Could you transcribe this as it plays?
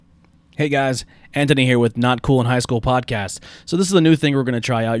Hey guys, Anthony here with Not Cool in High School podcast. So this is a new thing we're going to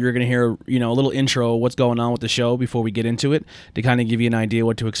try out. You're going to hear, a little intro of what's going on with the show before we get into it to kind of give you an idea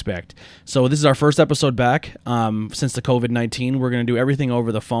what to expect. So this is our first episode back since the COVID-19. We're going to do everything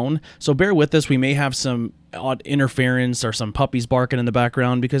over the phone. So bear with us. We may have some odd interference or some puppies barking in the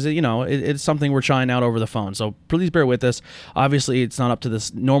background because it's something we're trying out over the phone. So please bear with us. Obviously, it's not up to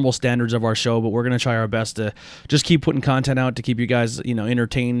the normal standards of our show, but we're going to try our best to just keep putting content out to keep you guys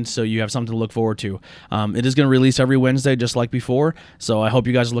entertained, so you have something to look forward to. It is going to release every Wednesday, just like before. So I hope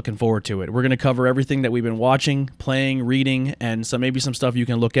you guys are looking forward to it. We're going to cover everything that we've been watching, playing, reading, and maybe some stuff you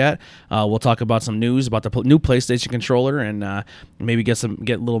can look at. We'll talk about some news about the new PlayStation controller, and maybe get a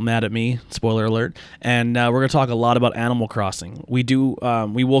little mad at me. Spoiler alert. And we're going to talk a lot about Animal Crossing. We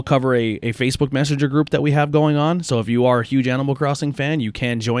will cover a Facebook Messenger group that we have going on. So if you are a huge Animal Crossing fan, you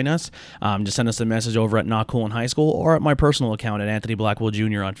can join us. Just send us a message over at Not Cool in High School or at my personal account at Anthony Blackwell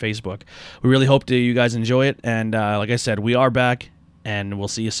Jr. on Facebook. We really hope you guys enjoy it. And like I said, we are back, and we'll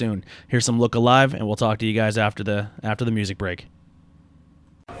see you soon. Here's some Look Alive, and we'll talk to you guys after the music break.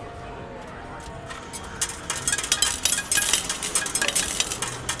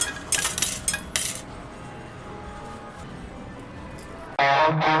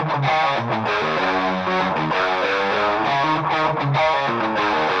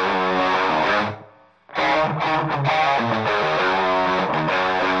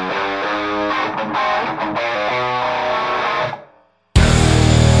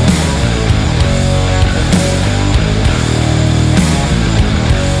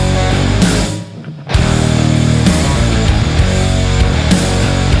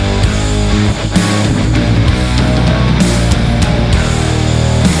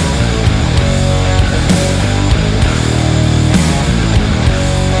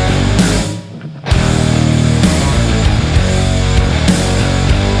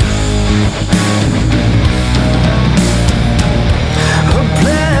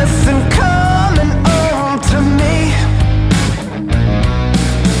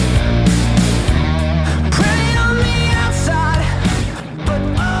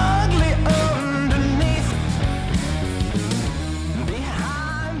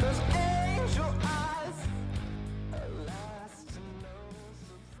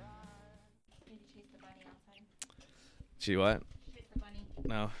 See what?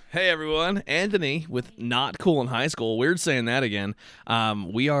 No. Hey everyone, Anthony with Not Cool in High School. Weird saying that again.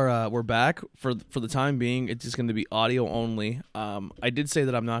 We're back for the time being. It's just going to be audio only. I did say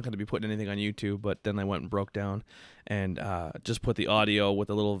that I'm not going to be putting anything on YouTube, but then I went and broke down and just put the audio with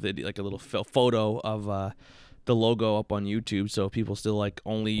a little video, like a little photo of the logo up on YouTube, so people still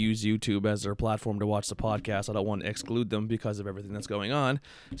only use YouTube as their platform to watch the podcast. I don't want to exclude them because of everything that's going on.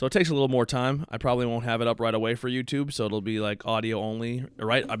 So it takes a little more time. I probably won't have it up right away for YouTube, so it'll be audio only,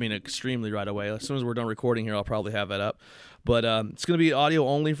 right? I mean, extremely right away. As soon as we're done recording here, I'll probably have it up. But it's going to be audio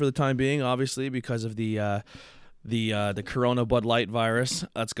only for the time being, obviously, because of the Corona Bud Light virus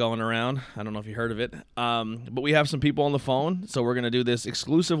that's going around. I don't know if you heard of it. But we have some people on the phone, so we're going to do this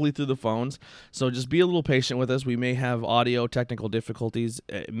exclusively through the phones. So just be a little patient with us. We may have audio technical difficulties.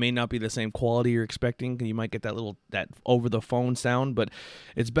 It may not be the same quality you're expecting. You might get that over the phone sound, but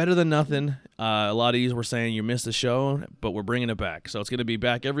it's better than nothing. A lot of you were saying you missed the show, but we're bringing it back. So it's going to be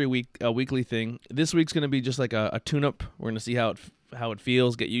back every week, a weekly thing. This week's going to be just like a tune-up. We're going to see how it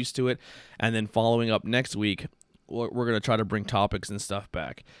feels, get used to it, and then following up next week, we're going to try to bring topics and stuff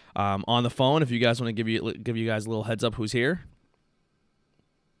back. On the phone, if you guys want to give you guys a little heads up who's here.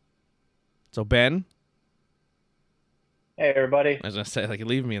 So Ben. Hey everybody. I was going to say, you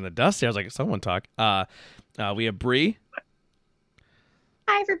leave me in the dust here. I was like, someone talk. We have Bree.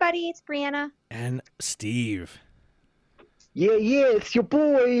 Hi everybody, it's Brianna. And Steve. Yeah, it's your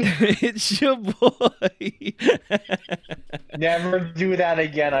boy. It's your boy. Never do that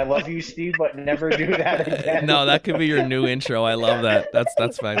again. I love you, Steve, but never do that again. No, that could be your new intro. I love that.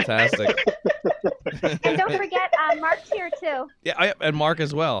 That's fantastic. And don't forget, Mark's here too. Yeah, and Mark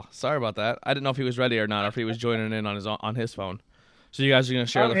as well. Sorry about that. I didn't know if he was ready or not, or if he was joining in on his phone. So you guys are going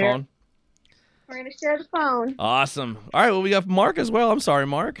to share the phone? We're going to share the phone. Awesome. All right, well, we got Mark as well. I'm sorry,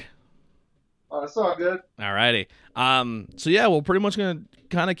 Mark. Oh, it's all good. All righty. So yeah, we're pretty much going to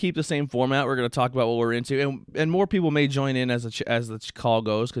kind of keep the same format. We're going to talk about what we're into, and more people may join in as the call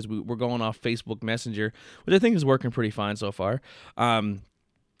goes, because we're going off Facebook Messenger, which I think is working pretty fine so far. And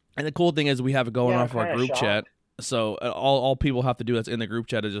the cool thing is we have it going off our group chat. So all people have to do that's in the group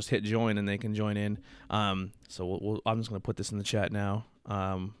chat is just hit join, and they can join in. So I'm just going to put this in the chat now.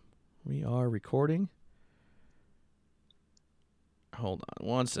 We are recording. Hold on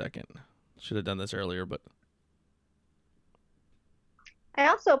 1 second. Should have done this earlier, but I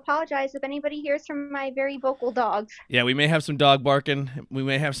also apologize if anybody hears from my very vocal dogs. Yeah, we may have some dog barking. We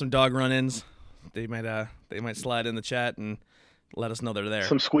may have some dog run-ins. They might slide in the chat and let us know they're there.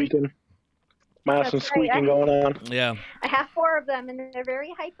 Some squeaking. Might have some That's right. squeaking going on. Yeah. I have 4 of them, and they're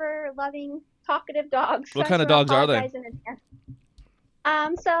very hyper, loving, talkative dogs. What So kind I of dogs are they? apologize in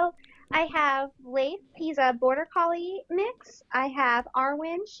advance. So I have Leif. He's a Border Collie mix. I have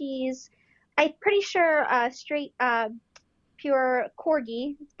Arwen. I'm pretty sure, straight, pure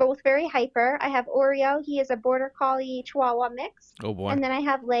Corgi. Both very hyper. I have Oreo. He is a Border Collie Chihuahua mix. Oh boy. And then I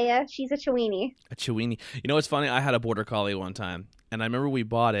have Leia. She's a Chiweenie. A Chiweenie. You know what's funny? I had a Border Collie one time, and I remember we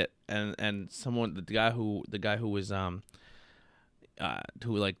bought it, and someone, the guy who was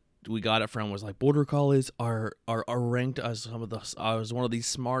who like we got it from was like, Border Collies are ranked as as one of the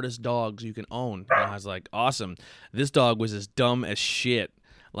smartest dogs you can own. And I was like, awesome. This dog was as dumb as shit.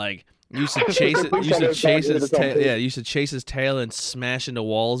 Like, used to chase it. Used to chase his tail. Yeah, used to chase his tail and smash into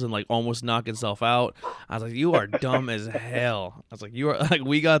walls and like almost knock himself out. I was like, you are dumb as hell. I was like, you are like,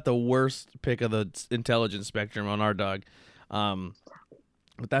 we got the worst pick of the intelligence spectrum on our dog.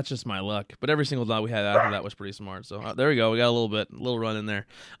 But that's just my luck. But every single dog we had after that was pretty smart. So there we go. We got a little run in there.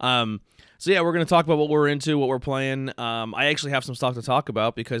 So yeah, we're gonna talk about what we're into, what we're playing. I actually have some stuff to talk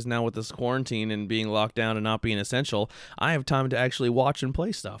about because now with this quarantine and being locked down and not being essential, I have time to actually watch and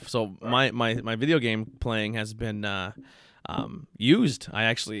play stuff. So my video game playing has been used. I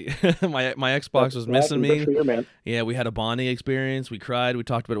actually my Xbox was missing me. Yeah, we had a bonding experience. We cried. We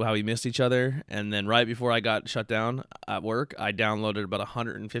talked about how we missed each other. And then right before I got shut down at work, I downloaded about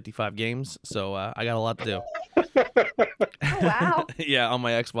 155 games. So I got a lot to do. Oh, wow. Yeah, on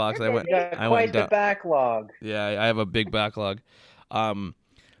my Xbox. Quite the backlog. Yeah, I have a big backlog.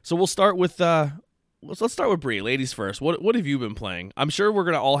 So we'll start with let's start with Bree. Ladies first. What have you been playing? I'm sure we're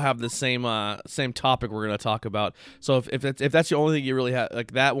gonna all have the same topic we're gonna talk about. So if that's the only thing you really have,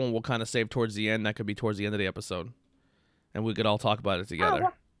 like, that one we'll kind of save towards the end. That could be towards the end of the episode, and we could all talk about it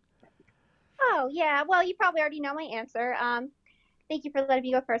together. Oh yeah. Well, you probably already know my answer. Thank you for letting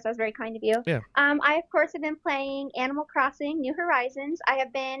me go first. That was very kind of you. Yeah. I, of course, have been playing Animal Crossing New Horizons. I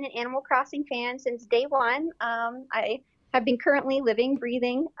have been an Animal Crossing fan since day one. I have been currently living,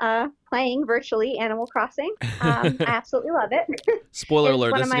 breathing, playing virtually Animal Crossing. I absolutely love it. Spoiler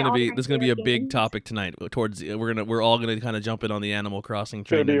alert, this is gonna be a big topic tonight. We're all gonna kind of jump in on the Animal Crossing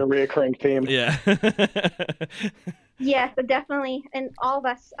train. It's gonna be a reoccurring theme. Yeah. Yes, definitely. And all of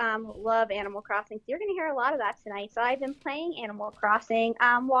us love Animal Crossing. So you're going to hear a lot of that tonight. So I've been playing Animal Crossing.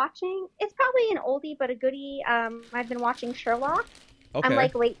 Watching, it's probably an oldie but a goodie. I've been watching Sherlock. Okay. I'm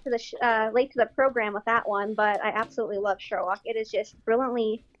like late to the program with that one, but I absolutely love Sherlock. It is just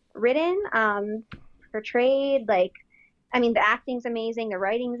brilliantly written, portrayed. Like, I mean, the acting's amazing, the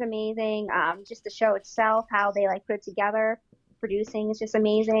writing's amazing. Just the show itself, how they like put it together, producing is just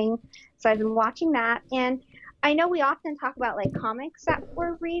amazing. So I've been watching that, and I know we often talk about like comics that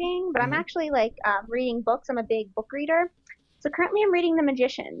we're reading, but I'm actually like reading books. I'm a big book reader. So currently I'm reading The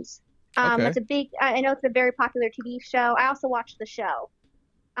Magicians. Okay. I know it's a very popular TV show. I also watched the show.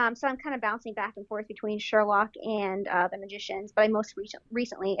 So I'm kind of bouncing back and forth between Sherlock and The Magicians, but I most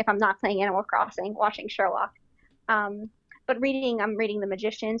recently, if I'm not playing Animal Crossing, watching Sherlock. But I'm reading The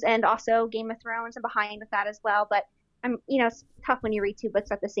Magicians and also Game of Thrones. I'm behind with that as well, but it's tough when you read 2 books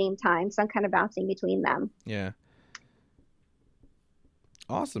at the same time, so I'm kind of bouncing between them. Yeah.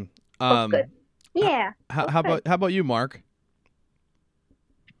 Awesome. Good. Yeah. How about you, Mark?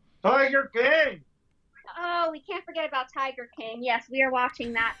 Tiger King. Oh, we can't forget about Tiger King. Yes, we are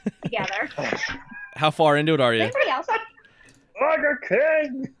watching that together. How far into it are you? Anybody else? Tiger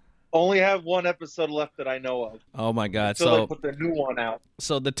King. Only have 1 episode left that I know of. Oh my God! Until So they put the new one out.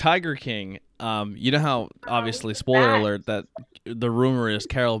 So the Tiger King, you know how obviously, spoiler alert, that the rumor is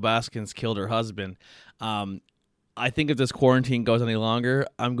Carol Baskins killed her husband. I think if this quarantine goes any longer,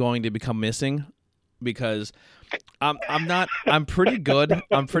 I'm going to become missing because I'm pretty good.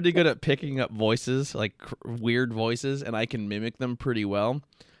 I'm pretty good at picking up voices, like weird voices, and I can mimic them pretty well.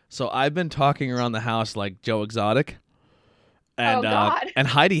 So I've been talking around the house like Joe Exotic. And and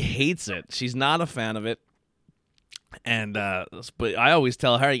Heidi hates it. She's not a fan of it. And but I always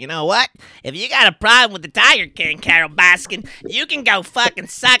tell her, you know what? If you got a problem with the Tiger King, Carol Baskin, you can go fucking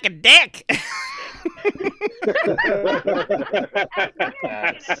suck a dick.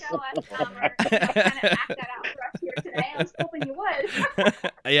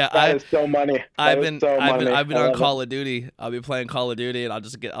 Yeah, that is so money. I've been on Call of Duty. I'll be playing Call of Duty, and I'll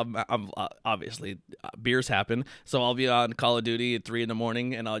just get. I'm obviously beers happen, so I'll be on Call of Duty at 3 a.m,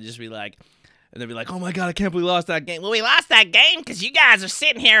 and I'll just be like, And they'd be like, "Oh my god, I can't believe we lost that game." Well, we lost that game because you guys are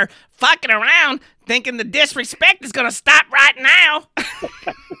sitting here fucking around thinking the disrespect is gonna stop right now. I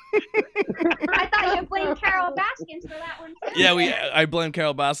thought you blamed Carol Baskins for that one too. Yeah, I blame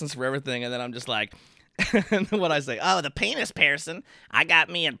Carol Baskins for everything, and then I'm just like, and then what I say? Oh, the penis piercing. I got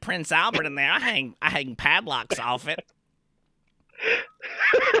me and Prince Albert in there. I hang padlocks off it.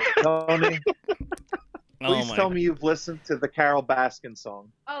 Tony, Oh please my tell God. me you've listened to the Carol Baskin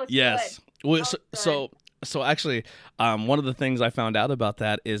song. Oh, it's Yes. good. Well, Oh, so actually, one of the things I found out about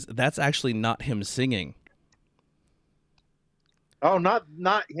that is that's actually not him singing. Oh, not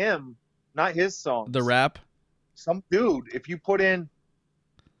him, not his song. The rap. Some dude. If you put in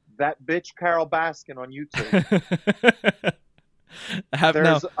that bitch Carol Baskin on YouTube,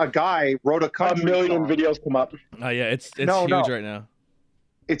 there's a guy wrote a A country million song. videos come up. Oh yeah, it's No, huge no. right now.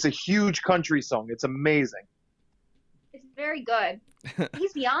 It's a huge country song. It's amazing. It's very good.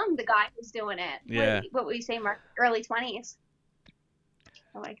 He's young, the guy who's doing it. Yeah. What would you say, Mark? Early 20s.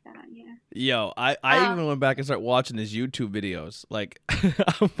 I like that, yeah. Yo, I even went back and started watching his YouTube videos. Like,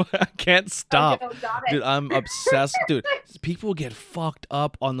 I can't stop. Oh, got it. Dude, I'm obsessed. Dude, people get fucked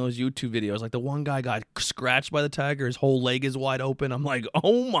up on those YouTube videos. Like the one guy got scratched by the tiger. His whole leg is wide open. I'm like,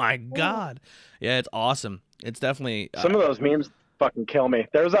 oh my God. Yeah, it's awesome. It's definitely. Some of those memes fucking kill me.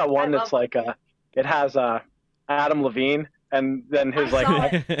 There's that one I that's love like it has Adam Levine, and then his I like saw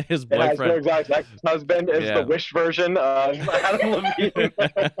ex- his it has boyfriend. Greg ex-husband is Yeah. the Wish version of Adam Levine. Oh,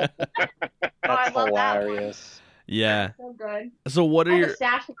 I That's love that one. hilarious. Yeah. So good. So what I are have your a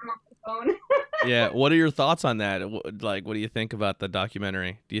stash of them on my phone. yeah? What are your thoughts on that? Like, what do you think about the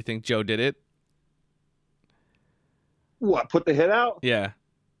documentary? Do you think Joe did it? What? Put the hit out? Yeah.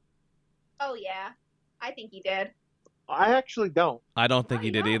 Oh, yeah. I think he did. I actually don't. I don't think Oh,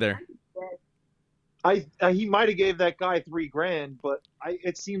 he did no, either. I think he did. He might have gave that guy $3,000, but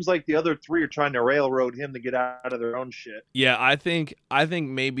it seems like the other three are trying to railroad him to get out of their own shit. Yeah, I think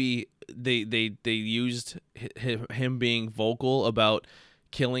maybe they used him being vocal about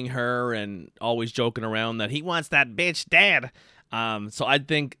killing her and always joking around that he wants that bitch dead. So I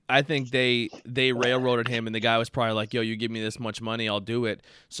think they railroaded him, and the guy was probably like, "Yo, you give me this much money, I'll do it."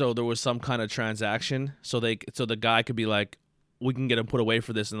 So there was some kind of transaction, so the guy could be like, "We can get him put away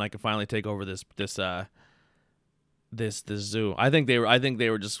for this, and I can finally take over this zoo." I think they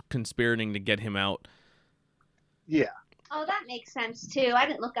were just conspiring to get him out. Yeah. Oh, that makes sense, too. I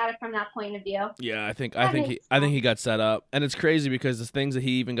didn't look at it from that point of view. Yeah, I think That he makes he got set up, and it's crazy because the things that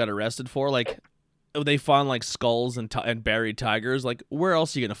he even got arrested for, like they found like skulls and buried tigers. Like, where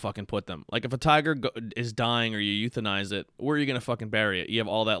else are you gonna fucking put them? Like, if a tiger is dying or you euthanize it, where are you gonna fucking bury it? You have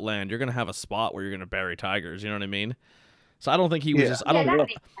all that land, you're gonna have a spot where you're gonna bury tigers. You know what I mean? So I don't think he was Yeah. just. Yeah, that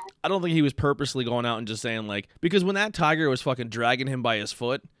makes sense. I don't think he was purposely going out and just saying like, because when that tiger was fucking dragging him by his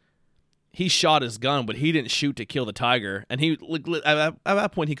foot, he shot his gun, but he didn't shoot to kill the tiger, and he like, at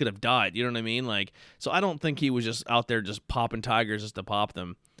that point he could have died. You know what I mean? Like, so I don't think he was just out there just popping tigers just to pop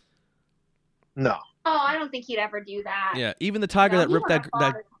them. No. Oh, I don't think he'd ever do that. Yeah, even the tiger No, that he ripped wouldn't that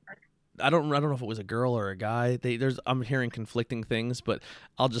bother. I don't know if it was a girl or a guy. I'm hearing conflicting things, but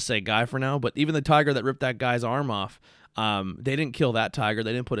I'll just say guy for now. But even the tiger that ripped that guy's arm off, they didn't kill that tiger.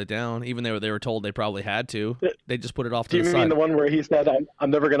 They didn't put it down, even though they were told they probably had to. They just put it off to Do you the mean side. the one where he said, "I'm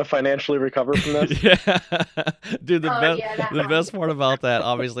never going to financially recover from this"? Yeah, dude. Oh, yeah, that The one. best part about that,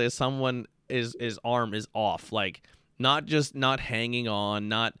 obviously, is someone his arm is off, like not hanging on,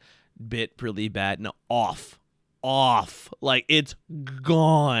 not bit really bad, no, off, like it's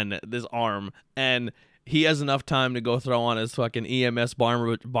gone. This arm, and he has enough time to go throw on his fucking EMS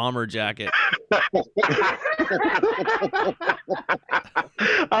bomber jacket. I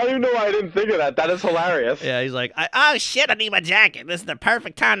don't even know why I didn't think of that. That is hilarious. Yeah, he's like, oh shit, I need my jacket. This is the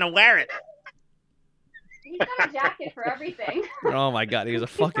perfect time to wear it. He's got a jacket for everything. Oh my god, he was a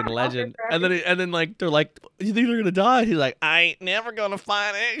fucking got legend. offered And then like they're like, you think you're gonna die? He's like, I ain't never gonna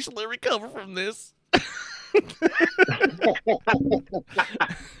financially recover from this.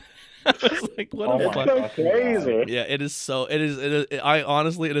 I was like, what Oh a my fuck. so fucking crazy. God. Yeah, it is. I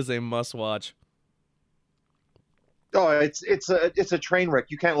honestly, it is a must watch. Oh, it's a train wreck.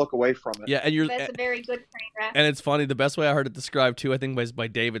 You can't look away from it. Yeah, and That's a very good train wreck. and it's funny. The best way I heard it described too, I think, was by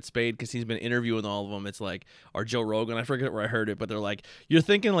David Spade, because he's been interviewing all of them. It's like, or Joe Rogan. I forget where I heard it, but they're like, you're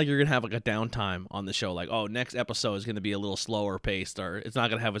thinking like you're gonna have like a downtime on the show, like, oh, next episode is gonna be a little slower paced, or it's not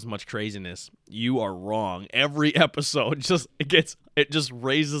gonna have as much craziness. You are wrong. Every episode it just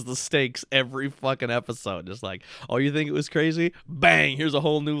raises the stakes every fucking episode. Just like, oh, you think it was crazy? Bang! Here's a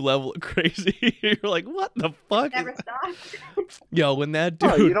whole new level of crazy. You're like, what the fuck? Never stopped. Yo, when that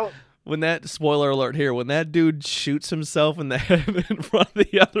Oh, dude. you don't. when that spoiler alert here, when that dude shoots himself in the head in front of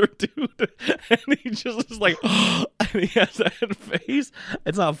the other dude, and he just is like, and he has that face.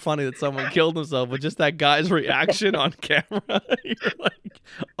 It's not funny that someone killed himself, but just that guy's reaction on camera. You're like,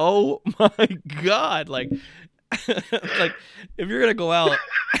 oh my god, like if you're gonna go out.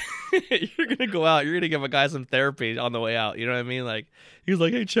 You're gonna give a guy some therapy on the way out. You know what I mean? Like he was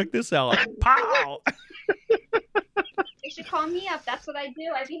like, "Hey, check this out!" Pow! You should call me up. That's what I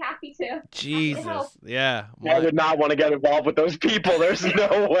do. I'd be happy to. Jesus, yeah. I would not want to get involved with those people. There's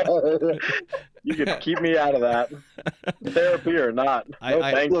no way. You could keep me out of that. Therapy or not.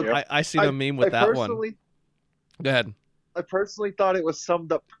 Thank you. I seen a meme with that one. Go ahead. I personally thought it was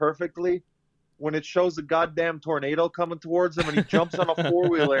summed up perfectly when it shows a goddamn tornado coming towards him and he jumps on a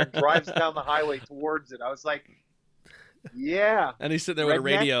four-wheeler and drives down the highway towards it. I was like, yeah. And he's sitting there with a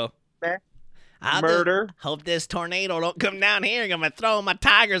radio. Murder. Hope this tornado don't come down here. I'm going to throw my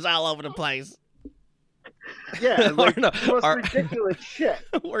tigers all over the place. Yeah, like, no, the most ridiculous shit.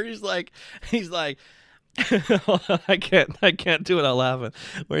 Where he's like, I can't do it. I'm laughing.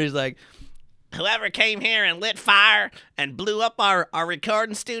 Where he's like, whoever came here and lit fire and blew up our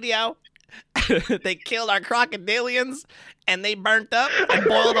recording studio, they killed our crocodilians and they burnt up and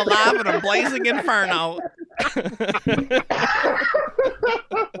boiled alive in a blazing inferno.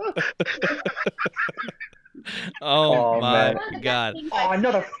 Oh my god. Oh,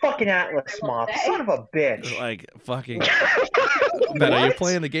 another fucking Atlas moth. Son of a bitch. Like fucking Ben, are you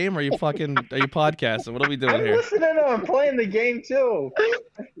playing the game or are you podcasting? What are we doing I'm here? listening to him playing the game too.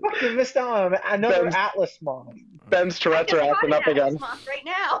 I fucking missed out on another Atlas moth. Ben's Tourette's are acting up again.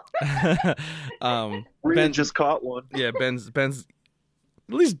 Right now. Ben just caught one. Yeah, Ben's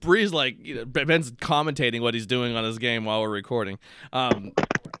at least Bree's like, you know, Ben's commentating what he's doing on his game while we're recording. The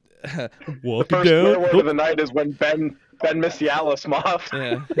first swear word of the night is when Ben missed the Atlas moth.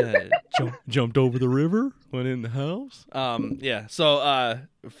 Yeah. Jumped over the river, went in the house. Yeah. So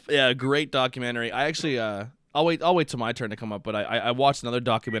great documentary. I actually I'll wait till my turn to come up, but I watched another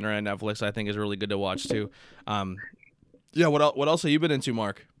documentary on Netflix I think is really good to watch too. Yeah, what else have you been into,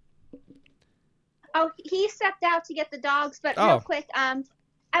 Mark? Oh, he stepped out to get the dogs, but real quick,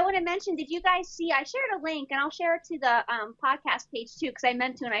 I want to mention, did you guys see, I shared a link, and I'll share it to the podcast page too, because I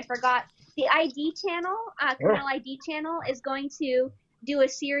meant to and I forgot. The ID channel, Criminal ID channel, is going to do a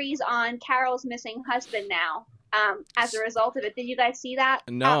series on Carol's missing husband now. As a result of it, did you guys see that?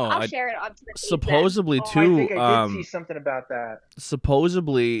 No, I'll share it onto the page. Supposedly I too. think I did see something about that.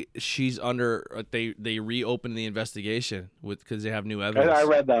 Supposedly she's under. They reopened the investigation because they have new evidence. I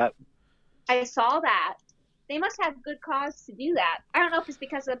read that. I saw that. They must have good cause to do that. I don't know if it's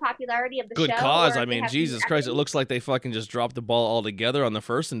because of the popularity of the show. Good cause. or I if they mean, have Jesus new Christ! It evidence. looks like they fucking just dropped the ball altogether on the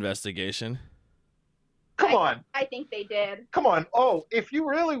first investigation. Come on. I think they did. Come on. Oh, if you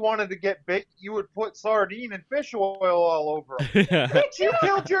really wanted to get bit, you would put sardine and fish oil all over them. Yeah. Bitch, you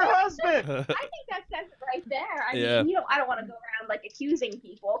killed your husband. I think that says it right there. I Yeah. mean, I don't want to go around like accusing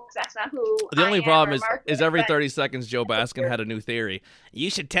people because that's not who. The only I am problem or is Mark every but 30 seconds Joe Baskin had a new theory. You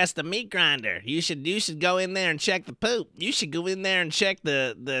should test the meat grinder. You should go in there and check the poop. You should go in there and check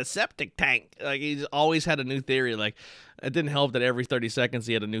the septic tank. Like he's always had a new theory. Like it didn't help that every 30 seconds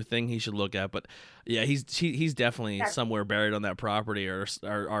he had a new thing he should look at. But yeah, he's definitely somewhere buried on that property or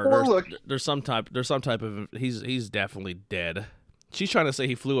Well, there's some type of he's definitely dead. She's trying to say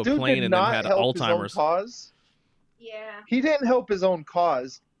he flew a Dude plane did and then not had help his own Alzheimer's. cause. Yeah. He didn't help his own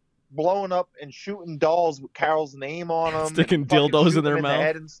cause, blowing up and shooting dolls with Carol's name on them, Sticking and fucking dildos in shooting their them mouth. the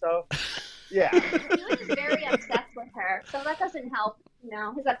head and stuff. Yeah. He was very obsessed with her, so that doesn't help.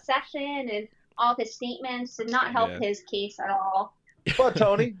 His obsession and all of his statements did not help his case at all. But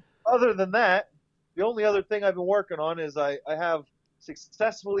Tony, other than that, the only other thing I've been working on is I have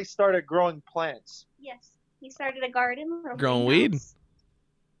successfully started growing plants. Yes, he started a garden. a Growing weed? greenhouse.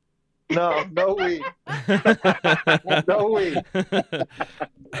 No weed. No weed.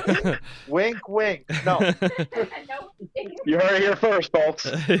 Wink, wink. No. No, You heard it here first, folks.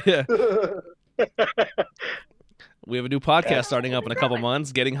 Yeah. We have a new podcast starting up in a couple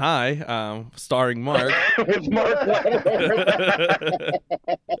months, Getting High, starring Mark. It's Mark Weber.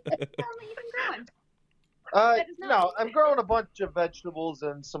 No, I'm growing a bunch of vegetables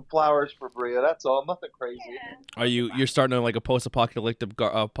and some flowers for Bria. That's all. Nothing crazy. Yeah. Are you're starting like a post-apocalyptic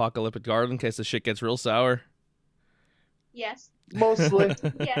garden in case the shit gets real sour? Yes. Mostly.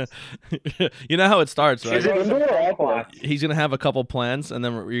 Yes. You know how it starts, Is right? it indoor or outdoor? He's gonna have a couple plants, and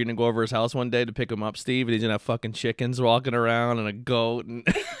then you're gonna go over his house one day to pick him up, Steve, and he's gonna have fucking chickens walking around and a goat, and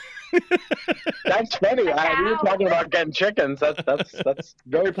That's funny. We were talking about getting chickens. That's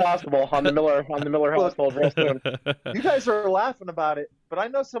very possible on the Miller household real soon. You guys are laughing about it, but I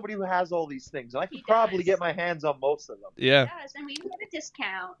know somebody who has all these things, and I could probably get my hands on most of them. Yeah. He does, and we can get a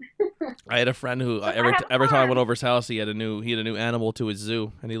discount. I had a friend who every time I went over his house, he had a new animal to his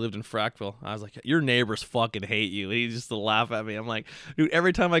zoo, and he lived in Frackville. I was like, your neighbors fucking hate you. He used to laugh at me. I'm like, dude,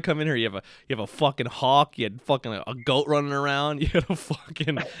 every time I come in here, you have a fucking hawk, you had fucking a goat running around, you had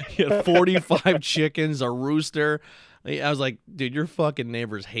 45 chickens, a rooster. I was like, dude, your fucking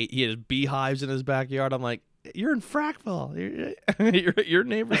neighbors hate. He had beehives in his backyard. I'm like, you're in Frackville. Your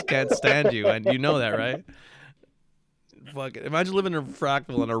neighbors can't stand you, and you know that, right? Fuck it. Imagine living in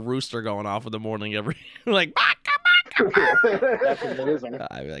Frackville and a rooster going off in the morning every like. That's amazing.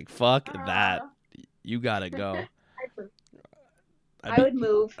 I'd be like, fuck that. You gotta go. I would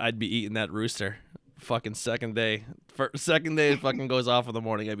move. I'd be eating that rooster. Fucking second day it fucking goes off in the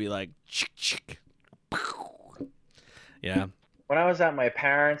morning. I'd be like, chick, chick. Yeah. When I was at my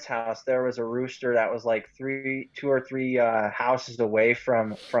parents' house, there was a rooster that was like 2 or 3 houses away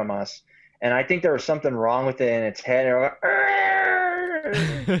from us, and I think there was something wrong with it in its head.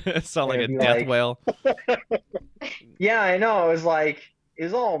 It sounded like a death wail. Yeah, I know. It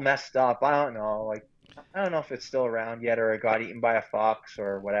was all messed up. I don't know. Like, I don't know if it's still around yet or it got eaten by a fox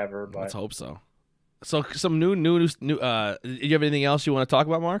or whatever. But let's hope so. So some new. Do you have anything else you want to talk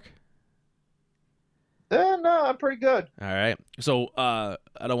about, Mark? No, I'm pretty good. All right. So I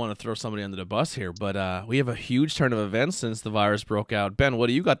don't want to throw somebody under the bus here, but we have a huge turn of events since the virus broke out. Ben, what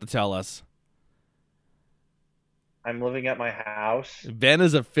do you got to tell us? I'm living at my house. Ben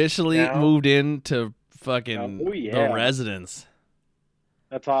has officially moved into fucking the residence.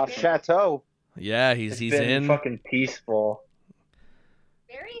 That's awesome. Chateau. Yeah, he's been in. Fucking peaceful.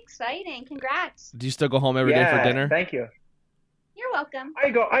 Very exciting. Congrats. Do you still go home every day for dinner? Thank you. You're welcome. I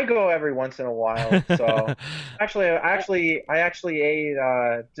go every once in a while. So actually, I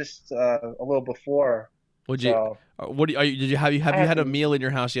ate just a little before. Would you? So. Have you had a meal in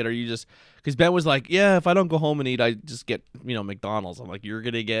your house yet? Or are you just because Ben was like, yeah, if I don't go home and eat, I just get McDonald's. I'm like, you're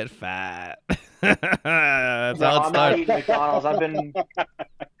gonna get fat. That's how it I'm not started. eating McDonald's.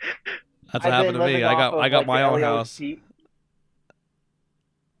 That's what happened to me. I got my own house.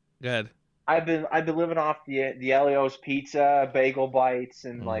 Good. I've been living off the Elio's pizza, bagel bites,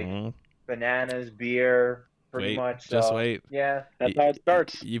 and like bananas, beer, pretty much. So, just wait. Yeah, that's how it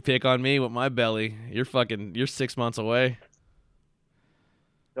starts. You pick on me with my belly. You're 6 months away.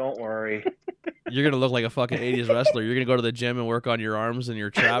 Don't worry. You're gonna look like a fucking 80s wrestler. You're gonna go to the gym and work on your arms and your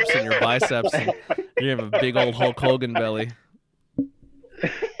traps and your biceps. And you're gonna have a big old Hulk Hogan belly.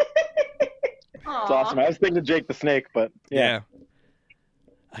 It's awesome. I was thinking Jake the Snake, but yeah.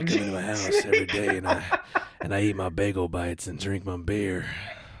 I come into my house every day and I eat my bagel bites and drink my beer.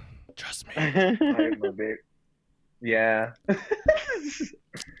 Trust me. I eat my beer. Yeah.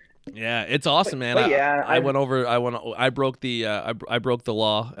 Yeah, it's awesome, man. I went over. I broke the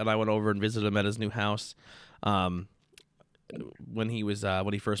law, and I went over and visited him at his new house. When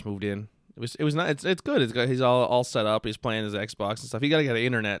he first moved in, it was nice. It's good. He's all set up. He's playing his Xbox and stuff. He got to get an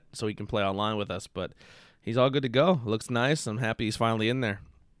internet so he can play online with us, but he's all good to go. Looks nice. I'm happy he's finally in there.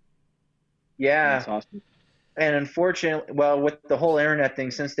 Yeah. That's awesome. And unfortunately, with the whole internet thing,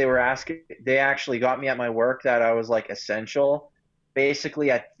 since they actually got me at my work that I was like essential. Basically,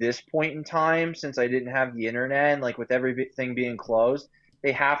 at this point in time, since I didn't have the internet, and like with everything being closed,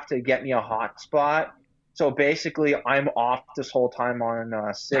 they have to get me a hotspot. So basically, I'm off this whole time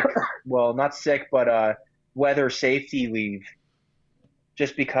on sick. Well, not sick, but weather safety leave,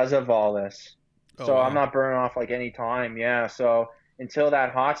 just because of all this. Oh, so wow. I'm not burning off like any time. Yeah. So until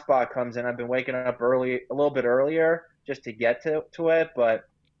that hotspot comes in, I've been waking up a little bit earlier, just to get to it. But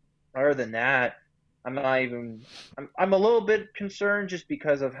other than that, I'm not even. I'm a little bit concerned just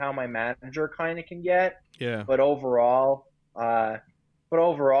because of how my manager kind of can get. Yeah. But overall,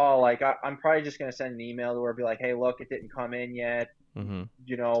 like I'm probably just gonna send an email to her, be like, "Hey, look, it didn't come in yet. Mm-hmm.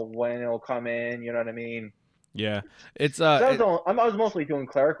 You know when it'll come in. You know what I mean?" Yeah. It's I was mostly doing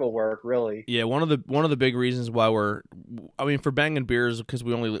clerical work, really. Yeah, one of the big reasons why for Banging Beers, because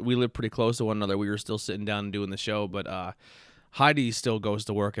we live pretty close to one another. We were still sitting down and doing the show, but Heidi still goes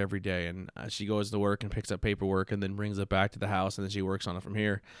to work every day, and she goes to work and picks up paperwork and then brings it back to the house, and then she works on it from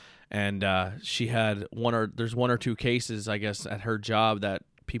here. And she had there's one or two cases, I guess, at her job that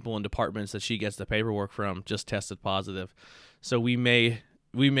people in departments that she gets the paperwork from just tested positive. So we may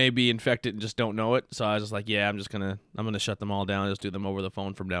be infected and just don't know it. So I was just like, yeah, I'm gonna shut them all down and just do them over the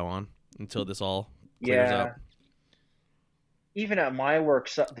phone from now on until this all clears up. Even at my work,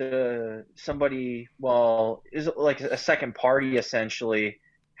 somebody is like a second party essentially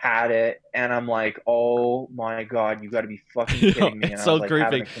had it, and I'm like, oh my god, you got to be fucking kidding me. It's and I so was, like,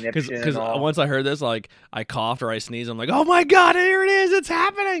 having creepy a conniption because and all. once I heard this, like I coughed or I sneezed, I'm like, oh my god, here it is, it's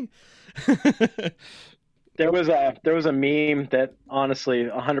happening. There was a meme that honestly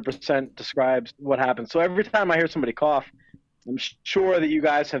 100% describes what happened. So every time I hear somebody cough, I'm sure that you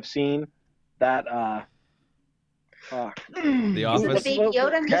guys have seen that. The Office. The Baby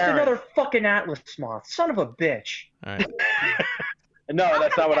Yoda meme? Just another fucking Atlas moth, son of a bitch. All right. No,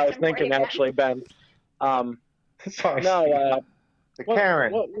 that's not what I was Catch him for thinking, you, Ben. actually, Ben. Sorry, No, The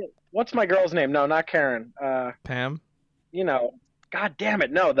Karen. what's my girl's name? No, not Karen. Pam. You know, God damn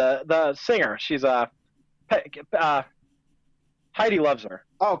it, no, the singer. She's Heidi loves her.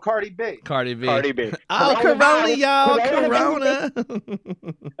 Oh, Cardi B. Cardi B. Cardi B. Oh, Corona, y'all, Coronavirus. Corona.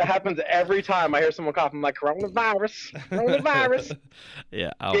 That happens every time I hear someone cough. I'm like, coronavirus.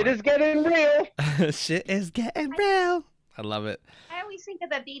 Yeah. It is getting real. Shit is getting real. I love it. I always think of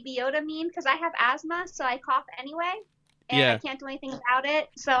the Baby Yoda meme because I have asthma, so I cough anyway. And Yeah. I can't do anything about it,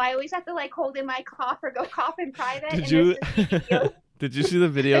 so I always have to like hold in my cough or go cough in private. Did and you? there's this Baby Yoda- Did you see the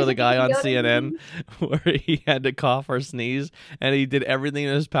video of the guy on There's a CNN where he had to cough or sneeze and he did everything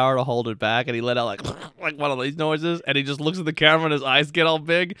in his power to hold it back and he let out like one of these noises and he just looks at the camera and his eyes get all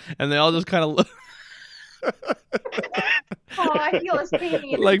big and they all just kind of look Oh, I feel his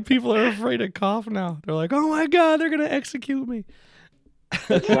pain. like people are afraid to cough now. They're like, oh my god, they're gonna execute me.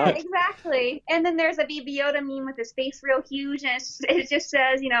 Yeah, exactly. And then there's a Baby Yoda meme with his face real huge, and it just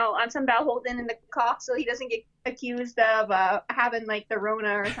says, you know, something about holding in the cough so he doesn't get accused of having like the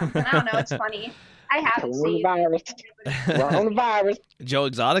Rona or something. I don't know. It's funny. I haven't seen. Coronavirus. Joe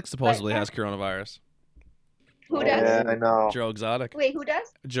Exotic supposedly has coronavirus. Who does? Yeah, I know. Joe Exotic. Wait, who does?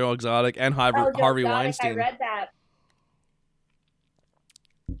 Joe Exotic and Oh, Joe Harvey Exotic, Weinstein. I read that.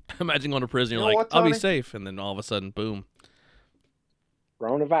 Imagine going to prison, you're You know like, what, I'll be Tony? safe, and then all of a sudden, boom.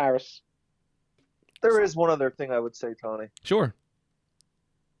 Coronavirus. There is one other thing I would say, Tony. Sure.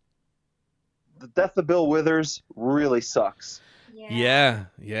 The death of Bill Withers really sucks. Yeah.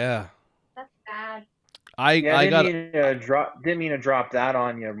 That's bad. I got didn't mean to drop that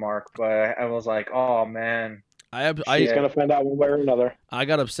on you, Mark, but I was like, oh man. She's gonna find out one way or another. I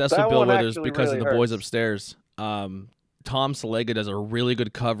got obsessed That with Bill one Withers actually because really of The Boys hurts. Upstairs. Tom Selleck does a really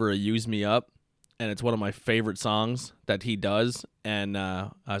good cover of "Use Me Up," and it's one of my favorite songs that he does. And I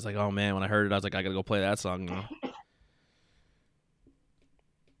was like, oh man, when I heard it, I was like, I gotta go play that song. You know?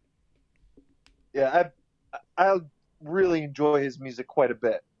 Yeah, I really enjoy his music quite a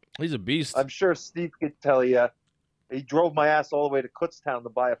bit. He's a beast. I'm sure Steve could tell you. He drove my ass all the way to Kutztown to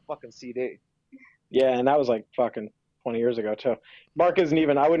buy a fucking CD. Yeah, and that was like fucking 20 years ago too. Mark isn't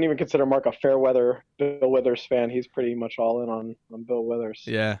even. I wouldn't even consider Mark a fair weather Bill Withers fan. He's pretty much all in on Bill Withers.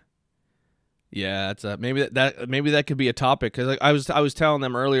 Yeah. That's maybe that could be a topic because like, I was telling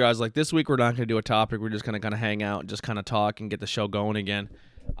them earlier, I was like, this week we're not going to do a topic. We're just going to kind of hang out, and just kind of talk and get the show going again.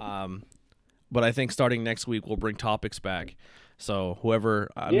 But I think starting next week we'll bring topics back. So whoever,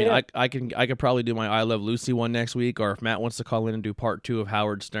 I mean, I could probably do my I Love Lucy one next week, or if Matt wants to call in and do part 2 of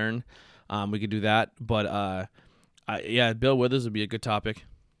Howard Stern, we could do that. But yeah, Bill Withers would be a good topic.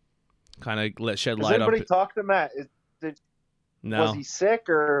 Kind of shed Has light on. anybody talked to Matt? No. Was he sick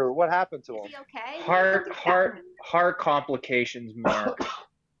or what happened to him? Is he okay? Heart complications, Mark.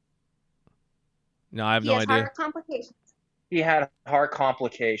 No, I have He no has idea. heart complications. He had heart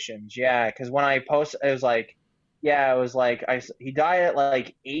complications, yeah. Because when I posted, it was like, he died at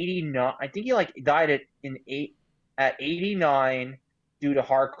like 89. I think he like died at 89 due to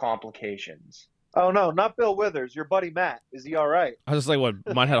heart complications. Oh no, not Bill Withers. Your buddy Matt. Is he all right? I was just like, what,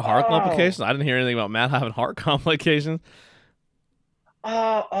 might have heart Oh. complications? I didn't hear anything about Matt having heart complications.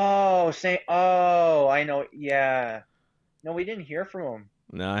 Oh, I know, yeah. No, we didn't hear from him.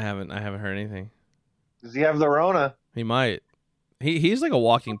 No, I haven't heard anything. Does he have the Rona? He might. He's like a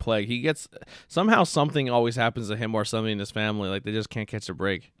walking plague. He gets somehow something always happens to him or somebody in his family. Like they just can't catch a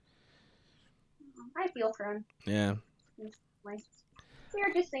break. I feel for him. Yeah. Like, we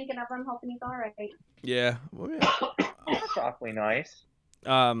were just thinking of him, hoping he's all right. Yeah. Well, yeah. That's awfully nice.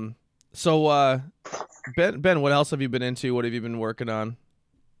 So Ben, what else have you been into? What have you been working on?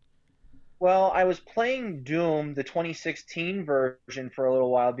 Well, I was playing Doom, the 2016 version, for a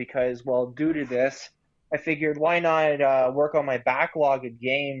little while because, well, due to this, I figured why not work on my backlog of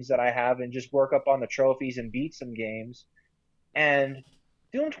games that I have and just work up on the trophies and beat some games. And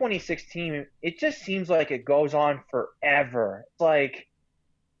Doom 2016, it just seems like it goes on forever. It's like,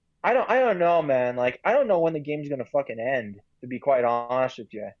 I don't know, man. Like, I don't know when the game's gonna fucking end, to be quite honest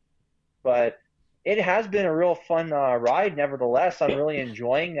with you. But it has been a real fun ride, nevertheless. I'm really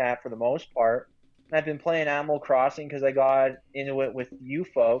enjoying that for the most part. And I've been playing Animal Crossing because I got into it with you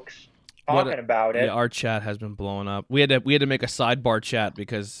folks talking about it. Yeah, our chat has been blowing up. We had to make a sidebar chat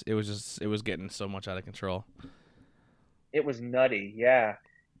because it was getting so much out of control. It was nutty, yeah.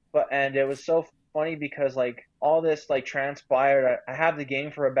 And it was so funny because like all this like transpired. I have the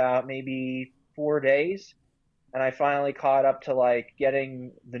game for about maybe 4 days, and I finally caught up to like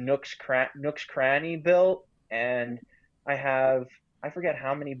getting the Nook's Cranny built, and I forget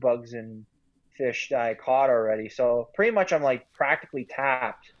how many bugs and fish that I caught already. So pretty much I'm like practically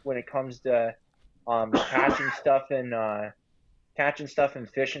tapped when it comes to catching stuff and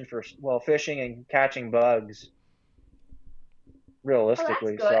fishing and catching bugs.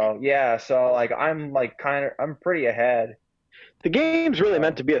 Realistically, so yeah, so like I'm pretty ahead. The game's really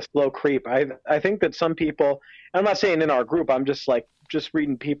meant to be a slow creep. I think that some people, I'm not saying in our group, I'm just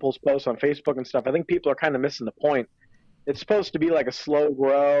reading people's posts on Facebook and stuff. I think people are kind of missing the point. It's supposed to be like a slow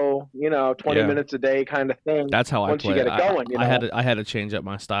grow, 20 minutes a day kind of thing. That's how once I play. You get it going, I had to change up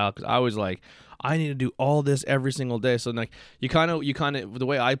my style because I was like, I need to do all this every single day. So like you kind of the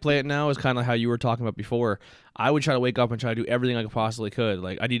way I play it now is kind of how you were talking about before. I would try to wake up and try to do everything I possibly could.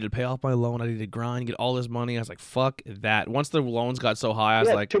 Like I needed to pay off my loan, I needed to grind, get all this money. I was like, fuck that. Once the loans got so high, I was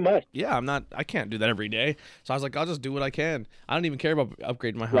like, too much. Yeah, I can't do that every day. So I was like, I'll just do what I can. I don't even care about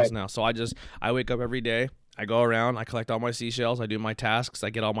upgrading my house now. So I wake up every day. I go around, I collect all my seashells, I do my tasks, I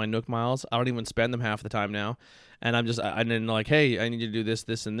get all my Nook miles. I don't even spend them half the time now. And I'm then like, hey, I need to do this,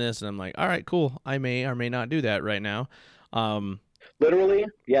 this, and this. And I'm like, all right, cool. I may or may not do that right now. Literally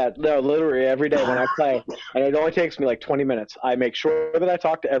every day when I play, and it only takes me like 20 minutes, I make sure that I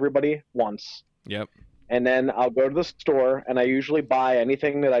talk to everybody once. Yep. And then I'll go to the store, and I usually buy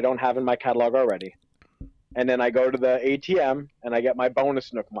anything that I don't have in my catalog already. And then I go to the ATM, and I get my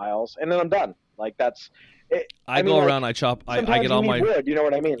bonus Nook miles, and then I'm done. Like that's... I go around, I chop, I get all my wood, you know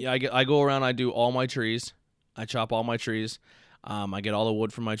what I mean? Yeah, I go around, I do all my trees, I chop all my trees, I get all the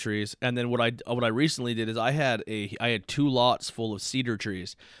wood from my trees, and then what I recently did is I had 2 lots full of cedar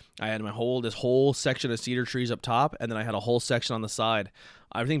trees. I had this whole section of cedar trees up top, and then I had a whole section on the side.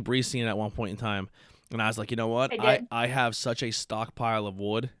 I think Bree's seen it at one point in time, and I was like, you know what? I have such a stockpile of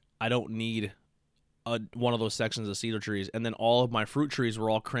wood, I don't need one of those sections of cedar trees. And then all of my fruit trees were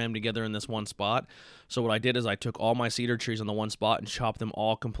all crammed together in this one spot. So what I did is I took all my cedar trees on the one spot and chopped them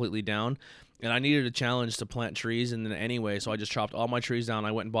all completely down. And I needed a challenge to plant trees in anyway, so I just chopped all my trees down.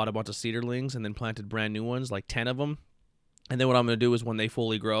 I went and bought a bunch of seedlings and then planted brand new ones, like 10 of them. And then what I'm going to do is when they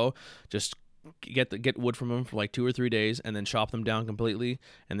fully grow, just get wood from them for like 2 or 3 days and then chop them down completely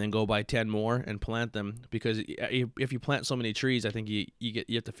and then go buy 10 more and plant them, because if you plant so many trees, I think you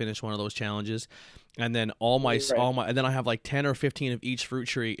have to finish one of those challenges. And then and then I have like 10 or 15 of each fruit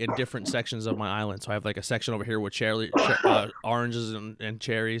tree in different sections of my island. So I have like a section over here with oranges and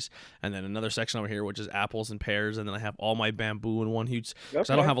cherries, and then another section over here which is apples and pears, and then I have all my bamboo in one huge. Because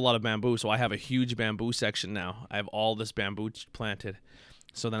I don't have a lot of bamboo, so I have a huge bamboo section now. I have all this bamboo planted.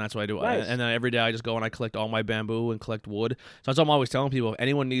 So then that's what I do. Nice. And then every day I just go and I collect all my bamboo and collect wood. So that's what I'm always telling people. If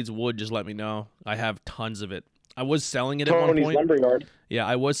anyone needs wood, just let me know. I have tons of it. I was selling it at one point. Lumberyard. Yeah,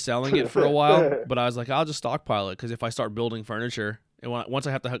 I was selling it for a while, but I was like, I'll just stockpile it, because if I start building furniture, and once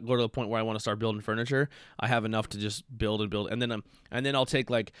I have to go to the point where I want to start building furniture, I have enough to just build, and then I'll take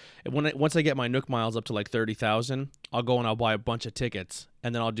like once I get my Nook miles up to like 30,000, I'll go and I'll buy a bunch of tickets,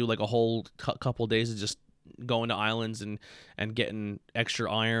 and then I'll do like a whole couple days of just going to islands and getting extra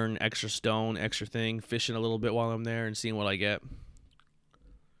iron, extra stone, extra thing, fishing a little bit while I'm there and seeing what I get.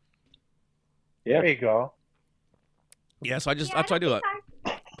 Yeah. There you go. Yeah, so that's what I do.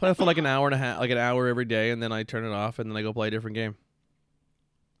 Play for like an hour and a half, like an hour every day, and then I turn it off, and then I go play a different game.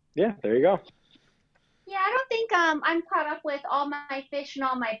 Yeah, there you go. Yeah, I don't think I'm caught up with all my fish and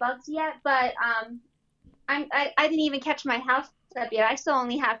all my bugs yet, but I didn't even catch my house up yet. I still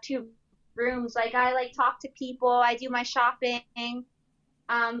only have 2 rooms. Like I talk to people, I do my shopping.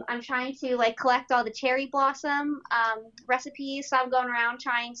 I'm trying to like collect all the cherry blossom recipes, so I'm going around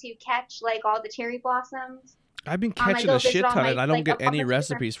trying to catch like all the cherry blossoms. I've been catching a shit ton of it. I don't get any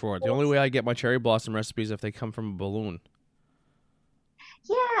apartments recipes for it. The only way I get my cherry blossom recipes is if they come from a balloon.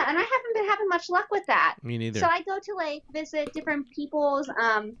 Yeah, and I haven't been having much luck with that. Me neither. So I go to like visit different people's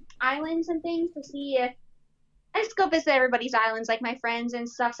islands and things to see if I just go visit everybody's islands, like my friends and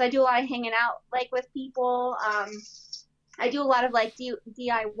stuff. So I do a lot of hanging out like with people. I do a lot of like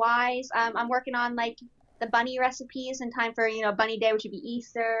DIYs. I'm working on like the bunny recipes in time for Bunny Day, which would be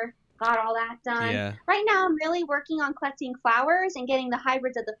Easter. Got all that done. Yeah. Right now, I'm really working on collecting flowers and getting the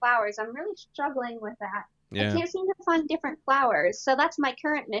hybrids of the flowers. I'm really struggling with that. Yeah. I can't seem to find different flowers, so that's my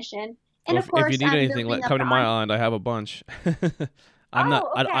current mission. And Well, of course, if you need anything, come to my island. island. I have a bunch. I'm not.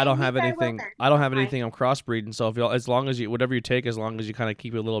 Oh, okay. I don't have Maybe I will anything. then. I don't have Okay. anything. I'm crossbreeding. So if y'all, as long as you, whatever you take, as long as you kind of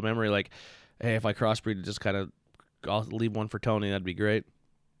keep a little memory, like, hey, if I crossbreed, just kind of, I'll leave one for Tony. That'd be great.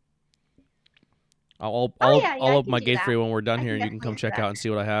 I'll yeah, I open can my do gate that. for you when we're done I here, can and you can come definitely do check that. out and see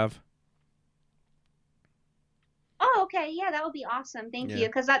what I have. Oh, okay. Yeah, that would be awesome. Thank Yeah. you.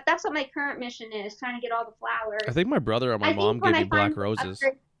 Because that's what my current mission is, trying to get all the flowers. I think my brother or my I mom think when gave I me black find roses.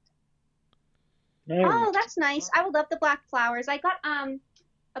 Oh, that's nice. I would love the black flowers. I got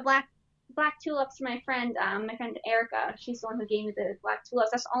a black tulips for my friend Erica. She's the one who gave me the black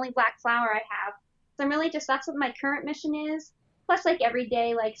tulips. That's the only black flower I have. So I'm really that's what my current mission is. Plus, like,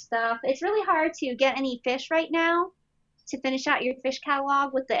 everyday like stuff. It's really hard to get any fish right now to finish out your fish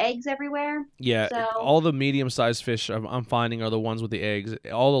catalog with the eggs everywhere. Yeah, So all the medium-sized fish I'm finding are the ones with the eggs.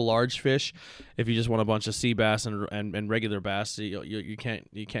 All the large fish, if you just want a bunch of sea bass and regular bass, you can't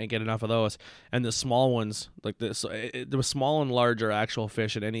get enough of those. And the small ones, like this, the small and large are actual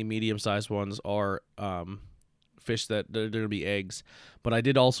fish, and any medium-sized ones are fish that they're going to be eggs. But I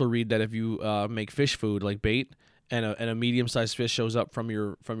did also read that if you make fish food like bait, and a medium-sized fish shows up from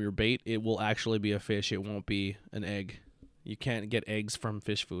your bait, it will actually be a fish. It won't be an egg. You can't get eggs from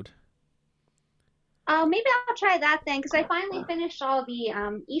fish food. maybe I'll try that then, because I finally finished all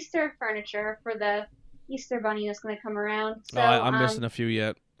the Easter furniture for the Easter bunny that's going to come around. So I'm missing a few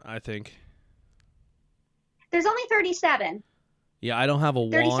yet, I think. there's only 37. Yeah, I don't have a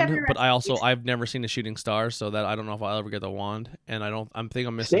 37 wand, but I've never seen a shooting star, so that I don't know if I'll ever get the wand, and I think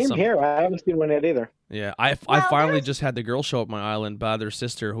I'm missing Same some. here. I haven't seen one yet either. Yeah, I Well, finally there's- just had the girl show up my island by their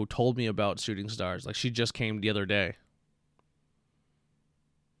sister who told me about shooting stars. Like, she just came the other day.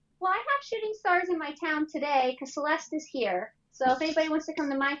 Well, I have shooting stars in my town today because Celeste is here. So if anybody wants to come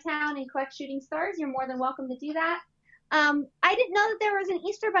to my town and collect shooting stars, you're more than welcome to do that. I didn't know that there was an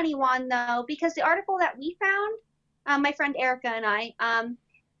Easter Bunny wand, though, because the article that we found, my friend Erica and I,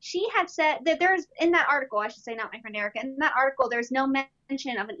 she had said that there's, in that article, I should say, not my friend Erica, in that article, there's no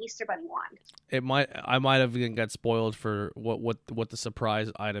mention of an Easter Bunny wand. I might have got spoiled for what the surprise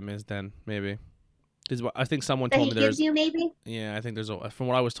item is then, maybe. I think someone That told he me there's. gives you, maybe? Yeah, I think from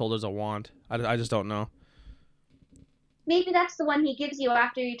what I was told, there's a wand. I just don't know. Maybe that's the one he gives you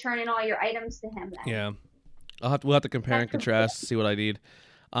after you turn in all your items to him then. Yeah, we'll have to compare and That could be contrast, see what I need.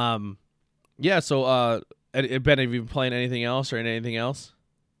 Yeah. So, Ben, have you been playing anything else or anything else?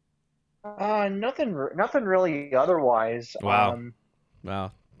 Nothing really otherwise. Wow.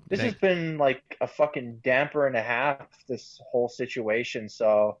 Wow. This has been like a fucking damper and a half, this whole situation.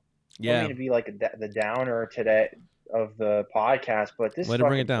 So I don't Yeah. mean to be like the downer today of the podcast, but this Way to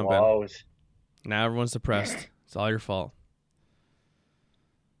bring it fucking down, Ben. blows. Now everyone's depressed. It's all your fault.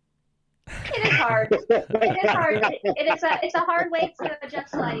 It is hard. It is hard. It's a hard way to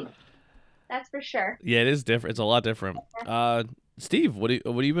adjust life. That's for sure. Yeah, it is different. It's a lot different. Steve, what have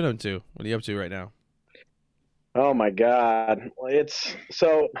you been up to? What are you up to right now? Oh my God, this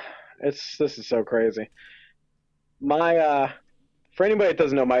is so crazy. For anybody that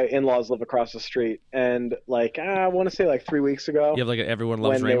doesn't know, my in-laws live across the street, and I want to say 3 weeks ago. You have like an everyone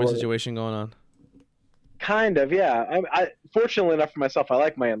loves When they Raymond were- situation going on. Kind of, yeah. I fortunately enough for myself, I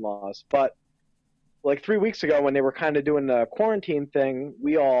like my in-laws, but 3 weeks ago when they were kind of doing the quarantine thing,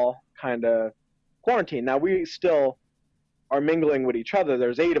 we all kind of quarantined. Now we still are mingling with each other.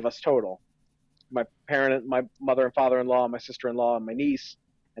 There's 8 of us total. My mother and father-in-law, my sister-in-law, and my niece,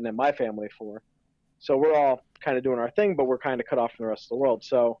 and then my family 4. So we're all kind of doing our thing, but we're kind of cut off from the rest of the world.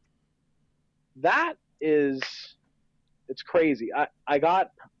 So it's crazy.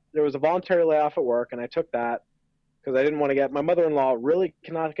 There was a voluntary layoff at work, and I took that because I didn't want to my mother-in-law really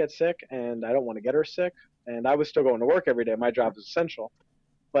cannot get sick, and I don't want to get her sick. And I was still going to work every day. My job is essential.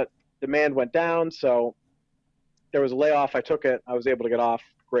 But demand went down, so there was a layoff. I took it. I was able to get off.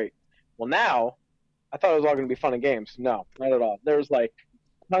 Great. Well, now I thought it was all going to be fun and games. No, not at all. There was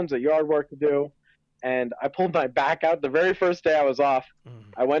tons of yard work to do, and I pulled my back out the very first day I was off.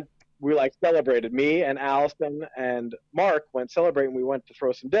 We celebrated. Me and Allison and Mark went celebrating. We went to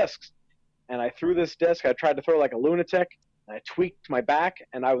throw some discs, and I threw this disc. I tried to throw like a lunatic, and I tweaked my back.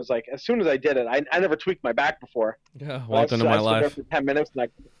 And I was as soon as I did it, I never tweaked my back before. Yeah, welcome to my I stood there life. for 10 minutes, and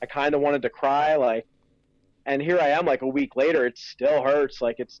I kind of wanted to cry. And here I am, a week later. It still hurts.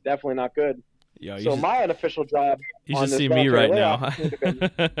 It's definitely not good. Yo, So my unofficial job. you on should this see me right voluntary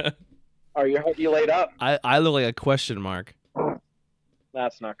now. layoff Are you laid up? I look like a question mark.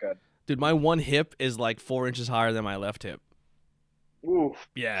 That's not good. Dude, my one hip is 4 inches higher than my left hip. Oof.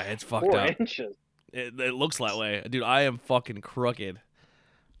 Yeah, it's fucked 4 up. inches. It looks that way. Dude, I am fucking crooked.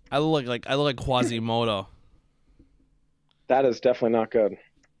 I look like Quasimodo. That is definitely not good.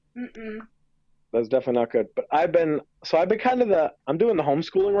 Mm-mm. That's definitely not good. But I've been I'm doing the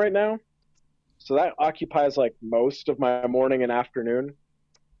homeschooling right now. So that occupies like most of my morning and afternoon.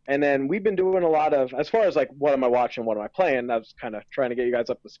 And then we've been doing a lot of, as far as like what am I watching, what am I playing, I was kind of trying to get you guys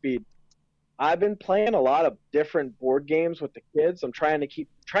up to speed. I've been playing a lot of different board games with the kids. I'm trying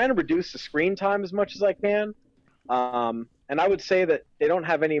to reduce the screen time as much as I can. And I would say that they don't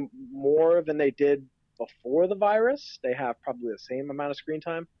have any more than they did before the virus. They have probably the same amount of screen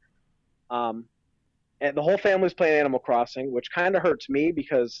time. And the whole family's playing Animal Crossing, which kind of hurts me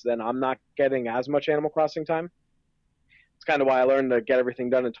because then I'm not getting as much Animal Crossing time. It's kind of why I learned to get everything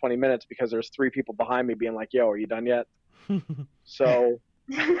done in 20 minutes because there's 3 people behind me being like, yo, are you done yet? So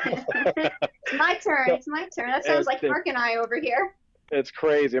It's my turn. It's my turn. That sounds like Mark and I over here. it's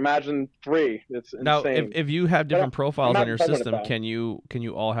crazy. Imagine 3. It's insane. Now, if you have different profiles I'm on your not done with system, that. can you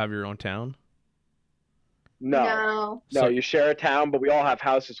all have your own town? No, So- you share a town, but we all have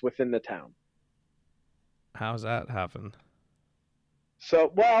houses within the town. How's that happen?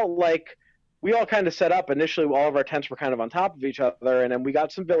 So, well, like we all kind of set up initially. All of our tents were kind of on top of each other, and then we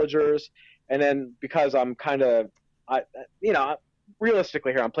got some villagers. And then because I'm kind of,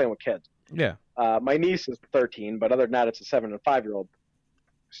 realistically here, I'm playing with kids. Yeah. My niece is 13, but other than that, it's a 7 and 5-year-old.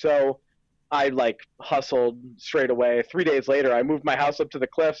 So I like hustled straight away. 3 days later, I moved my house up to the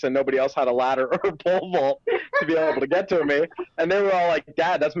cliffs, and nobody else had a ladder or a pole vault to be able to get to me. And they were all like,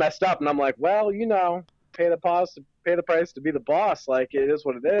 "Dad, that's messed up." And I'm like, "Well, pay the price to be the boss. Like it is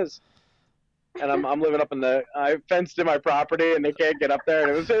what it is." And I'm living up I fenced in my property, and they can't get up there,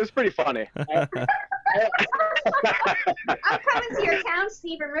 and it was pretty funny. I'm coming to your town,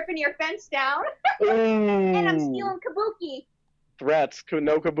 Steve, and ripping your fence down, and I'm Ooh, stealing kabuki. threats.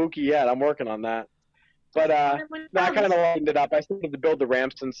 No kabuki yet. I'm working on that. But that kind of lightened it up. I started to build the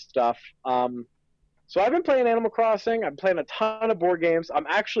ramps and stuff. So I've been playing Animal Crossing. I'm playing a ton of board games. I'm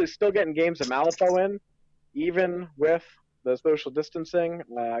actually still getting games of Malifaux in, even with the social distancing.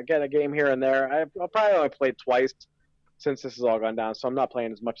 I get a game here and there. I'll probably only played twice since this has all gone down, so I'm not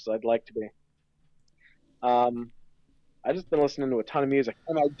playing as much as I'd like to be. I just been listening to a ton of music,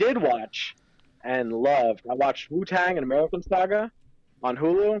 and I did watch and loved. I watched Wu-Tang and American Saga on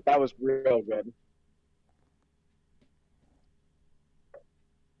Hulu. That was real good.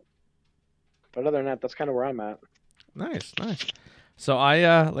 But other than that, that's kind of where I'm at. Nice. So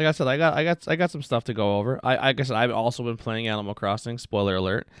like I said, I got some stuff to go over. Like I said, I've also been playing Animal Crossing. Spoiler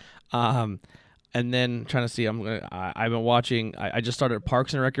alert. And then trying to see. I've been watching. I just started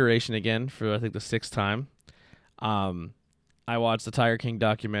Parks and Recreation again for I think the 6th time. I watched the Tiger King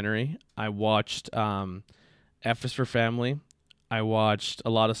documentary. I watched F is for Family. I watched a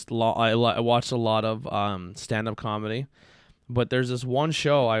lot of stand-up comedy. But there's this one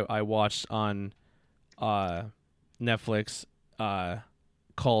show I watched on Netflix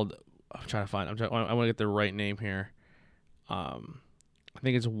called I want to get the right name here. I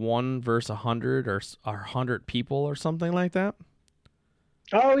think it's 1 versus 100 or 100 people or something like that.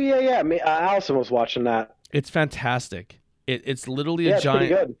 Oh yeah. Allison was watching that. It's fantastic. It's literally Yeah, a it's pretty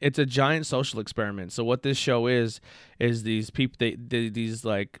giant. good. It's a giant social experiment. So what this show is these people these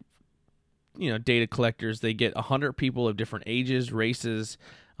like data collectors. They get 100 people of different ages, races,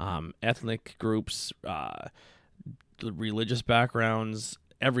 ethnic groups, religious backgrounds,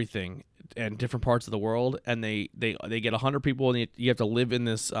 everything, and different parts of the world. And they get 100 people, and you have to live in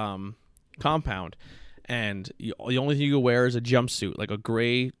this compound. And the only thing you can wear is a jumpsuit, like a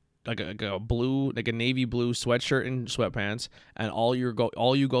gray, like a blue, like a navy blue sweatshirt and sweatpants, and all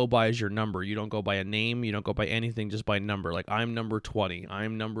you go by is your number. You don't go by a name, you don't go by anything, just by number. Like I'm number 20,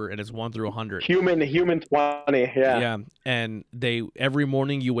 and it's 1 through 100. Human 20, yeah. Yeah, and every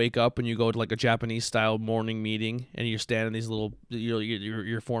morning you wake up and you go to like a Japanese style morning meeting, and you stand in these little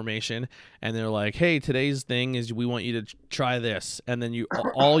your formation, and they're like, "Hey, today's thing is we want you to try this," and then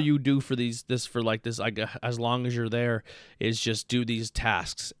all you do for as long as you're there is just do these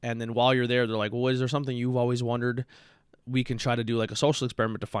tasks, and then while you're there, they're like, "Well, is there something you've always wondered? We can try to do like a social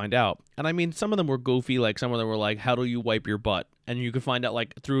experiment to find out." And I mean, some of them were goofy, like some of them were like, "How do you wipe your butt?" And you can find out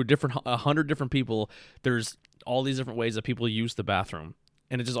like through 100 different people, there's all these different ways that people use the bathroom,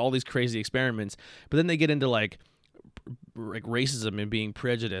 and it's just all these crazy experiments. But then they get into like racism and being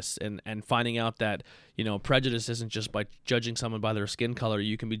prejudiced, and finding out that prejudice isn't just by judging someone by their skin color.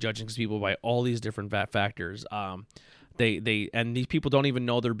 You can be judging people by all these different factors. And these people don't even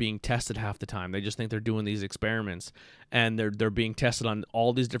know they're being tested half the time. They just think they're doing these experiments, and they're being tested on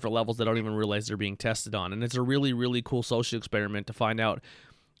all these different levels they don't even realize they're being tested on. And it's a really, really cool social experiment to find out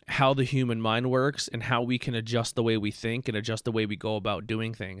how the human mind works and how we can adjust the way we think and adjust the way we go about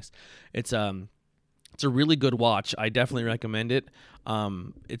doing things. It's It's a really good watch. I definitely recommend it.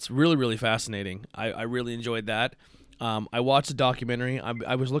 It's really, really fascinating. I really enjoyed that. I watched a documentary.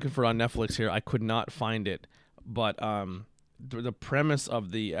 I was looking for it on Netflix here. I could not find it. But the premise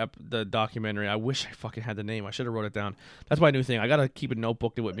of the documentary, I wish I fucking had the name. I should have wrote it down. That's my new thing. I got to keep a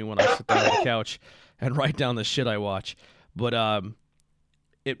notebook with me when I sit down on the couch and write down the shit I watch. But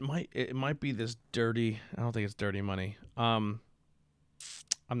it might be this dirty. I don't think it's Dirty Money. I'm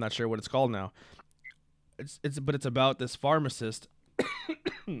not sure what it's called now. But it's about this pharmacist.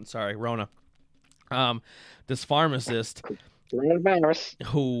 Sorry, Rona. This pharmacist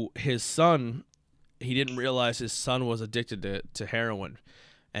who his son, he didn't realize his son was addicted to heroin,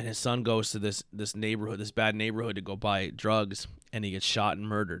 and his son goes to this neighborhood, this bad neighborhood, to go buy drugs, and he gets shot and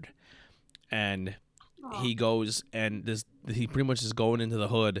murdered. And he goes and he pretty much is going into the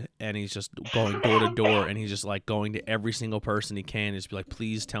hood, and he's just going door to door, and he's just like going to every single person he can, just be like,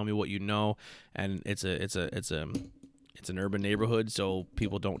 please tell me what you know. And it's an urban neighborhood, so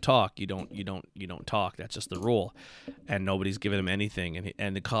people don't talk. You don't talk. That's just the rule, and nobody's giving him anything.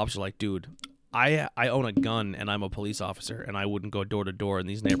 And the cops are like, dude, I own a gun and I'm a police officer, and I wouldn't go door to door in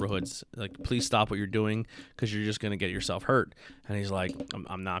these neighborhoods. Like, please stop what you're doing, because you're just gonna get yourself hurt. And he's like,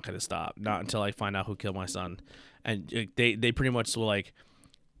 I'm not gonna stop, not until I find out who killed my son. And they pretty much were like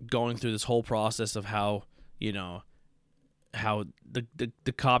going through this whole process of how, you know, how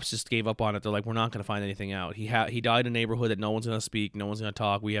the cops just gave up on it. They're like, we're not gonna find anything out. He died in a neighborhood that no one's gonna speak, no one's gonna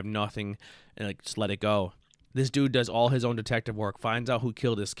talk. We have nothing, and like, just let it go. This dude does all his own detective work, finds out who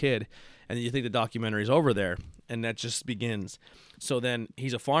killed his kid, and then you think the documentary's over there, and that just begins. So then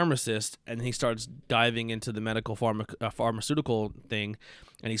he's a pharmacist, and he starts diving into the medical pharmaceutical thing,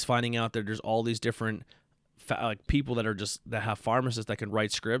 and he's finding out that there's all these different like people that have pharmacists that can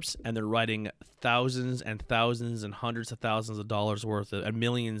write scripts, and they're writing thousands and thousands and hundreds of thousands of dollars worth of, and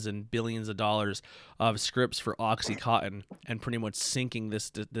millions and billions of dollars of scripts for OxyContin, and pretty much sinking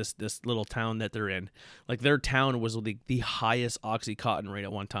this little town that they're in. Like, their town was the highest OxyContin rate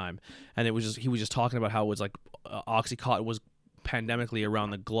at one time, and he was just talking about how it was like OxyContin was pandemically around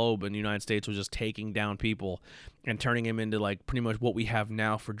the globe, and the United States was just taking down people and turning him into like pretty much what we have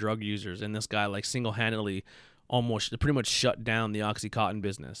now for drug users. And this guy like single-handedly almost pretty much shut down the OxyContin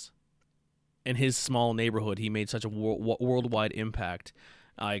business in his small neighborhood. He made such a worldwide impact.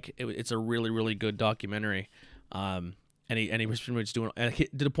 Like, it's a really, really good documentary. And he was pretty much doing, and to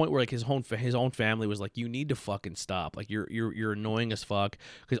the point where like his own family was like, you need to fucking stop. Like, you're annoying as fuck,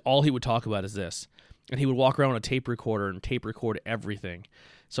 because all he would talk about is this. And he would walk around with a tape recorder and tape record everything.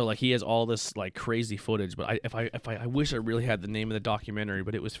 So like, he has all this like crazy footage. But I wish I really had the name of the documentary,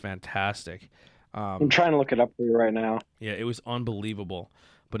 but it was fantastic. I'm trying to look it up for you right now. Yeah, it was unbelievable.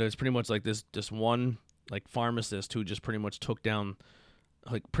 But it was pretty much like this one like pharmacist who just pretty much took down,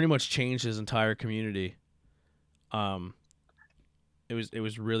 like, pretty much changed his entire community. It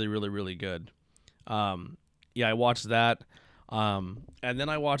was really, really, really good. Yeah, I watched that. And then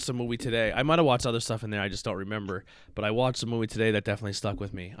I watched a movie today. I might have watched other stuff in there, I just don't remember. But I watched a movie today that definitely stuck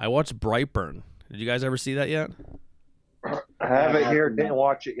with me. I watched Brightburn. Did you guys ever see that yet? I have it here. Didn't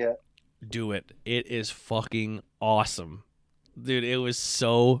watch it yet. Do it. It is fucking awesome. Dude, it was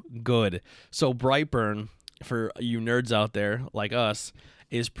so good. So Brightburn, for you nerds out there like us,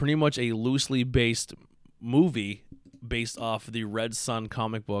 is pretty much a loosely based movie based off the Red Son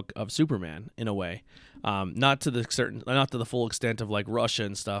comic book of Superman, in a way. Not to the full extent of like Russia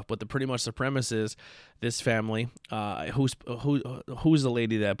and stuff, but pretty much the premise is this family. Who's the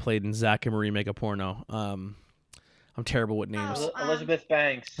lady that played in Zack and Marie Make a Porno? I'm terrible with names. Elizabeth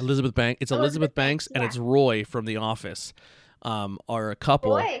Banks. Elizabeth Banks. It's Elizabeth Banks, and it's Roy from The Office. Are a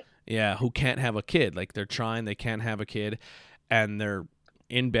couple, Roy. Yeah, who can't have a kid. Like, they're trying, they can't have a kid, and they're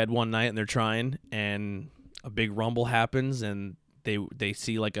in bed one night and they're trying, and a big rumble happens, and they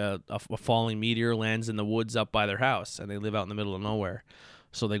see like a falling meteor lands in the woods up by their house, and they live out in the middle of nowhere.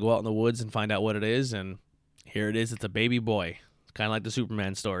 So they go out in the woods and find out what it is, and here it is. It's a baby boy. It's kind of like the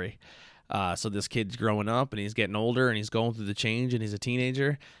Superman story. So this kid's growing up, and he's getting older, and he's going through the change, and he's a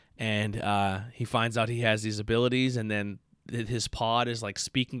teenager, and he finds out he has these abilities, and then his pod is like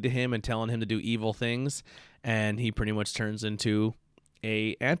speaking to him and telling him to do evil things, and he pretty much turns into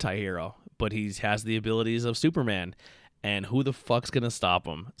a anti-hero, but he has the abilities of Superman, and who the fuck's gonna stop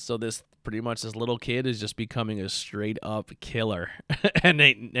him? So this little kid is just becoming a straight up killer,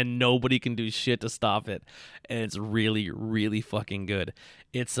 and nobody can do shit to stop it, and it's really, really fucking good.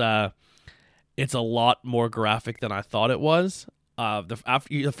 It's a lot more graphic than I thought it was.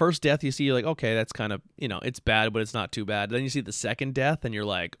 The first death you see, you're like, okay, that's kind of, it's bad, but it's not too bad. Then you see the second death, and you're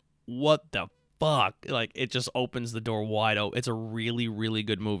like, what the fuck, like it just opens the door wide open. It's a really, really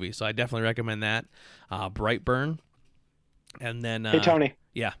good movie, so I definitely recommend that. Brightburn, and then Hey Tony.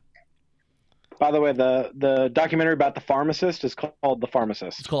 yeah. By the way, the documentary about the pharmacist is called The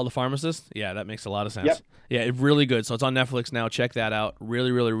Pharmacist. It's called The Pharmacist. Yeah, that makes a lot of sense. Yep. Yeah, it's really good. So it's on Netflix now. Check that out.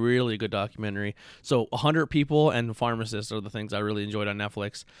 Really, really, really good documentary. So 100 People and Pharmacist are the things I really enjoyed on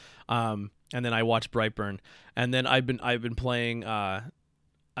Netflix. And then I watched Brightburn. And then I've been playing. I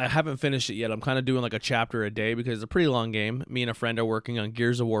haven't finished it yet. I'm kind of doing like a chapter a day because it's a pretty long game. Me and a friend are working on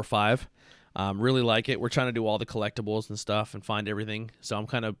Gears of War 5. Really like it. We're trying to do all the collectibles and stuff and find everything. So I'm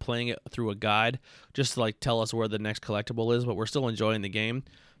kind of playing it through a guide just to like tell us where the next collectible is, but we're still enjoying the game.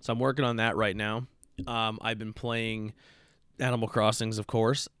 So I'm working on that right now. I've been playing Animal Crossings, of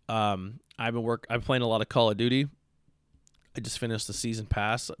course. I'm playing a lot of Call of Duty. I just finished the season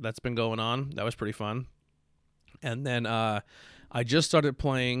pass that's been going on. That was pretty fun. And then I just started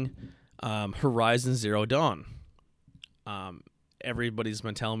playing Horizon Zero Dawn. Everybody's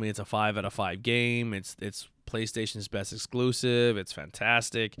been telling me it's a 5 out of 5 game. It's PlayStation's best exclusive. It's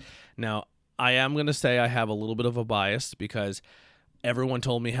fantastic. Now, I am going to say I have a little bit of a bias because everyone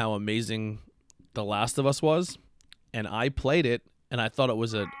told me how amazing The Last of Us was, and I played it and I thought it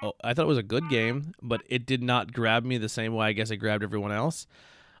was a good game, but it did not grab me the same way I guess it grabbed everyone else.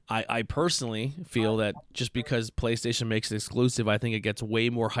 I personally feel that just because PlayStation makes it exclusive, I think it gets way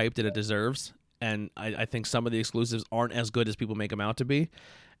more hype than it deserves. And I think some of the exclusives aren't as good as people make them out to be.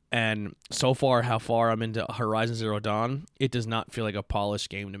 And so far, how far I'm into Horizon Zero Dawn, it does not feel like a polished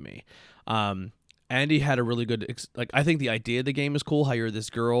game to me. Andy had a really good, I think the idea of the game is cool, how you're this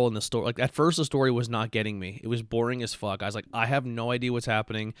girl and the story. Like, at first, the story was not getting me. It was boring as fuck. I was like, I have no idea what's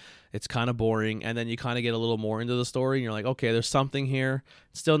happening. It's kind of boring. And then you kind of get a little more into the story, and you're like, okay, there's something here.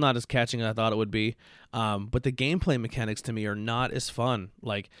 It's still not as catching as I thought it would be. But the gameplay mechanics to me are not as fun.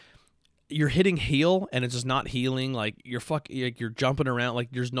 Like, you're hitting heal and it's just not healing. Like you're jumping around. Like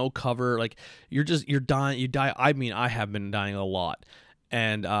there's no cover. Like you're dying. You die. I mean, I have been dying a lot.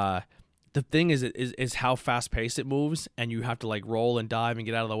 And the thing is how fast paced it moves, and you have to like roll and dive and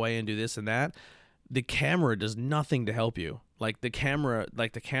get out of the way and do this and that. The camera does nothing to help you. Like the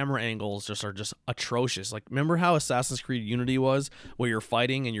camera angles are just atrocious. Like remember how Assassin's Creed Unity was, where you're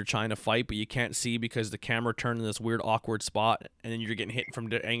fighting and you're trying to fight, but you can't see because the camera turned in this weird awkward spot, and then you're getting hit from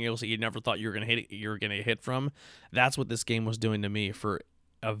the angles that you never thought you were gonna hit. You're gonna hit from. That's what this game was doing to me for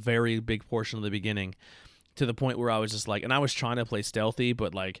a very big portion of the beginning, to the point where I was just like, and I was trying to play stealthy,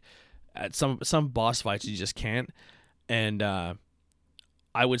 but like at some boss fights you just can't, and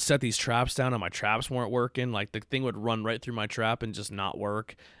I would set these traps down and my traps weren't working. Like the thing would run right through my trap and just not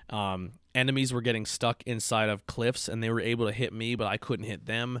work. Enemies were getting stuck inside of cliffs and they were able to hit me, but I couldn't hit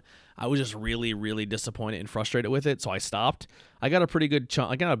them. I was just really, really disappointed and frustrated with it. So I stopped. I got a pretty good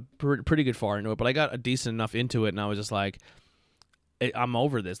chunk. I got a pretty good far into it, but I got a decent enough into it. And I was just like, I'm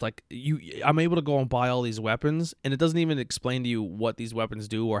over this. Like I'm able to go and buy all these weapons, and it doesn't even explain to you what these weapons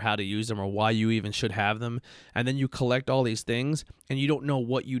do or how to use them or why you even should have them. And then you collect all these things, and you don't know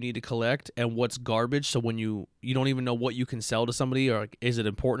what you need to collect and what's garbage. So when you don't even know what you can sell to somebody, or like, is it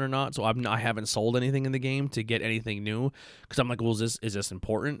important or not? So I haven't sold anything in the game to get anything new because I'm like, well, is this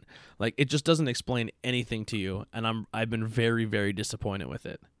important? Like it just doesn't explain anything to you, and I've been very, very disappointed with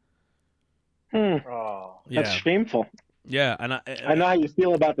it. Oh, that's shameful. Yeah, and I know how you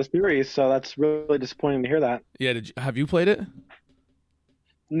feel about the series, so that's really disappointing to hear that. Yeah, have you played it?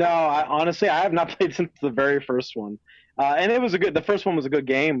 No, honestly, I have not played since the very first one, and the first one was a good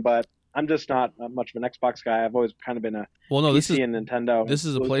game, but I'm just not much of an Xbox guy. I've always kind of been a PC and Nintendo. This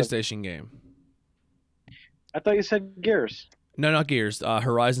is a PlayStation game. I thought you said Gears. No, not Gears.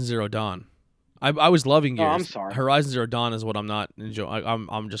 Horizon Zero Dawn. I was loving Gears. Oh, I'm sorry. Horizon Zero Dawn is what I'm not enjoying.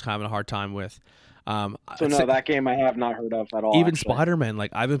 I'm just having a hard time with. That game I have not heard of at all. Even actually. Spider-Man,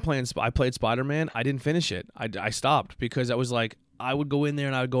 like I played Spider-Man. I didn't finish it. I stopped because I was like, I would go in there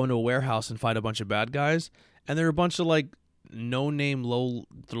and I would go into a warehouse and fight a bunch of bad guys, and there were a bunch of like no-name low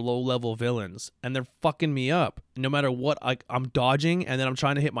level villains, and they're fucking me up. No matter what, I'm dodging, and then I'm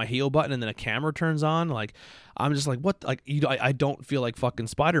trying to hit my heal button, and then a camera turns on. Like I'm just like, what? Like I don't feel like fucking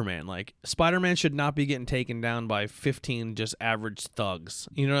Spider-Man. Like Spider-Man should not be getting taken down by 15 just average thugs.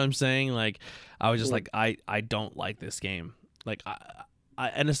 You know what I'm saying? Like I was just like, I don't like this game. Like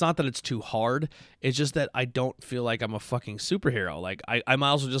and it's not that it's too hard. It's just that I don't feel like I'm a fucking superhero. Like I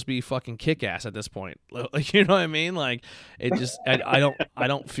might as well just be fucking Kick-Ass at this point. Like, you know what I mean? Like it just I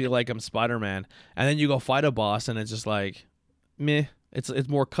don't feel like I'm Spider-Man. And then you go fight a boss and it's just like meh. It's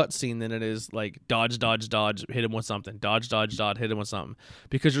more cutscene than it is like dodge, dodge, dodge, hit him with something, dodge, dodge, dodge, hit him with something,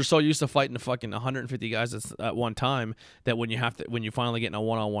 because you're so used to fighting the fucking 150 guys at one time that when you finally get in a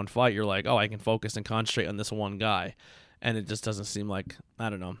one-on-one fight, you're like, oh, I can focus and concentrate on this one guy, and it just doesn't seem like, I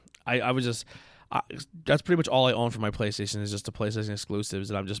don't know. That's pretty much all I own for my PlayStation is just the PlayStation exclusives,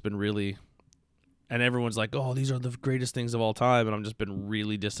 and I've just been really, and everyone's like, oh, these are the greatest things of all time, and I've just been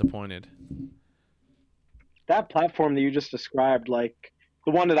really disappointed. That platform that you just described, like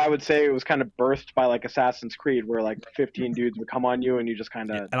the one that I would say was kind of birthed by like Assassin's Creed, where like 15 dudes would come on you and you just kind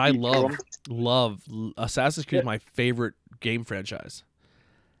of. And I love Assassin's Creed is my favorite game franchise.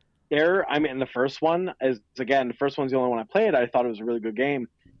 The first one is, again, the first one's the only one I played. I thought it was a really good game,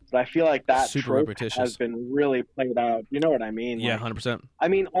 but I feel like that super trope repetitious has been really played out. You know what I mean? Yeah, like, 100%. I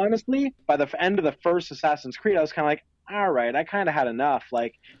mean, honestly, by the end of the first Assassin's Creed, I was kind of like, all right, I kind of had enough.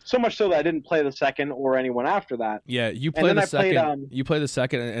 Like, so much so that I didn't play the second or anyone after that. Yeah, you play the second. You play the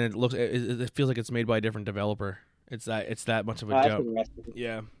second, and it feels like it's made by a different developer. It's that much of a joke.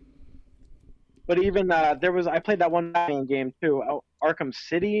 Yeah. But even I played that one Batman game too, Arkham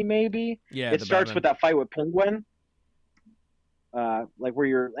City maybe. Yeah. It starts with that fight with Penguin. Like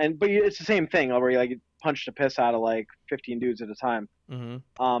where but it's the same thing where you like punch the piss out of like 15 dudes at a time.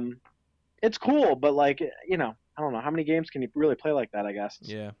 Mm-hmm. It's cool, but like I don't know how many games can you really play like that. I guess.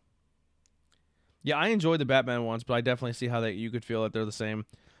 Yeah. Yeah, I enjoyed the Batman ones, but I definitely see how you could feel that they're the same.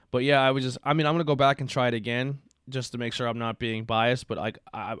 But yeah, I'm gonna go back and try it again just to make sure I'm not being biased. But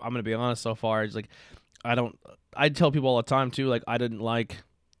I'm gonna be honest. So far, it's like I tell people all the time too. Like I didn't like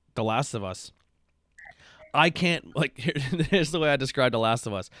The Last of Us. I can't here's the way I describe The Last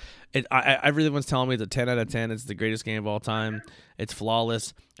of Us. Everyone's telling me it's a 10 out of 10. It's the greatest game of all time. It's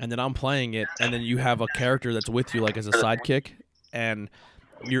flawless. And then I'm playing it, and then you have a character that's with you like as a sidekick, and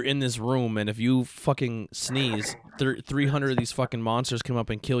you're in this room, and if you fucking sneeze, 300 of these fucking monsters come up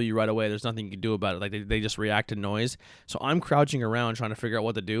and kill you right away. There's nothing you can do about it. Like they just react to noise. So I'm crouching around trying to figure out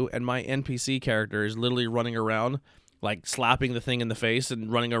what to do, and my NPC character is literally running around like slapping the thing in the face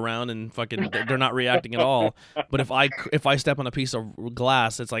and running around, and fucking they're not reacting at all. But if I step on a piece of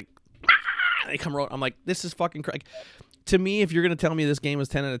glass, it's like they come around. I'm like, this is fucking crazy. To me, if you're gonna tell me this game is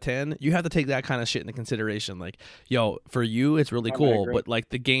 10 out of 10, you have to take that kind of shit into consideration. Like, yo, for you, it's really cool, but like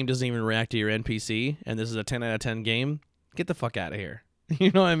the game doesn't even react to your NPC, and this is a 10 out of 10 game. Get the fuck out of here. You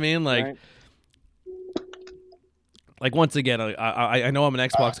know what I mean? Like. Right. Like, once again, I know I'm an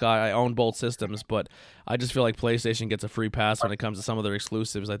Xbox guy. I own both systems, but I just feel like PlayStation gets a free pass when it comes to some of their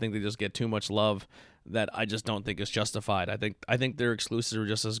exclusives. I think they just get too much love that I just don't think is justified. I think their exclusives are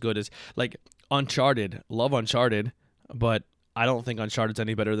just as good as, like, Uncharted. Love Uncharted, but I don't think Uncharted's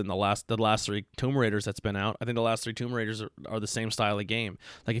any better than the last 3 Tomb Raiders that's been out. I think the last 3 Tomb Raiders are the same style of game.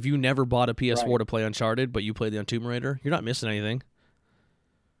 Like, if you never bought a PS4 to play Uncharted, but you play the Tomb Raider, you're not missing anything.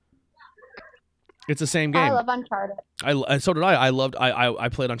 It's the same game. I love Uncharted. So did I. I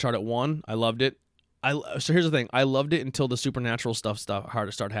played Uncharted 1. I loved it. So here's the thing. I loved it until the supernatural stuff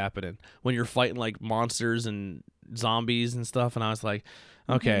started happening. When you're fighting like monsters and zombies and stuff, and I was like,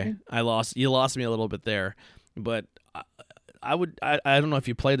 okay, you lost me a little bit there. But I don't know if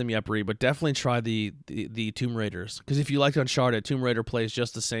you played them yet, Bree, but definitely try the Tomb Raiders, because if you liked Uncharted, Tomb Raider plays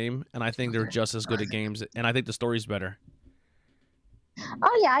just the same, and I think they're just as good at games, and I think the story's better.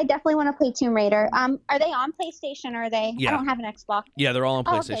 Oh yeah, I definitely want to play Tomb Raider. Are they on PlayStation or are they? Yeah. I don't have an Xbox. Yeah, they're all on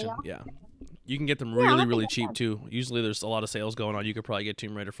PlayStation. Okay, yeah. You can get them really cheap too. Usually there's a lot of sales going on. You could probably get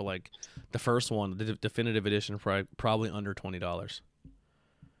Tomb Raider for like the first one, the definitive edition, for probably under $20.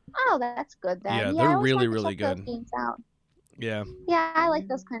 Oh, that's good then. Yeah, they're really good. Those games out. Yeah. Yeah, I like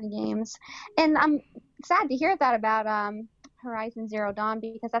those kind of games, and I'm sad to hear that about Horizon Zero Dawn,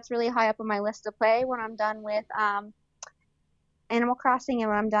 because that's really high up on my list to play when I'm done with Animal Crossing and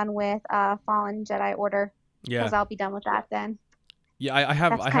when I'm done with Fallen Jedi Order. Yeah. Because I'll be done with that then. Yeah, I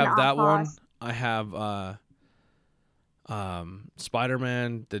have that one. I have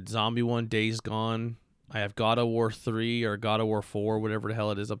Spider-Man, the zombie one, Days Gone. I have God of War 3 or God of War 4, whatever the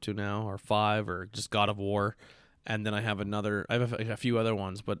hell it is up to now, or 5, or just God of War. And then I have a few other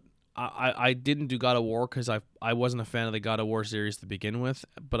ones, but I didn't do God of War because I wasn't a fan of the God of War series to begin with,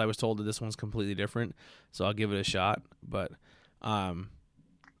 but I was told that this one's completely different, so I'll give it a shot. But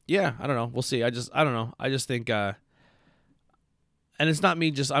yeah, I don't know. We'll see. I don't know. I just think, and it's not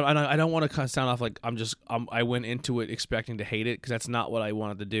me. Just I don't want to kind of sound off like I went into it expecting to hate it, because that's not what I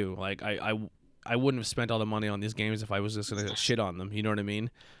wanted to do. Like I wouldn't have spent all the money on these games if I was just gonna shit on them. You know what I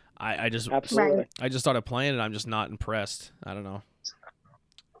mean? I just Absolutely. I just started playing and I'm just not impressed. I don't know.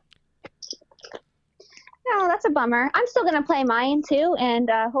 No, that's a bummer. I'm still gonna play mine too, and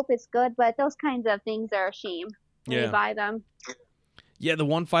hope it's good. But those kinds of things are a shame when you buy them. Yeah, the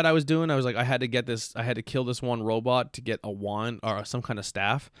one fight I was doing, I was like, I had to kill this one robot to get a wand or some kind of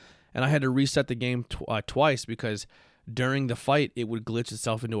staff, and I had to reset the game twice because during the fight it would glitch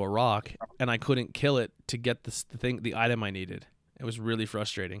itself into a rock, and I couldn't kill it to get the item I needed. It was really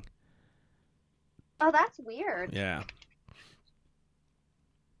frustrating. Oh, that's weird. Yeah.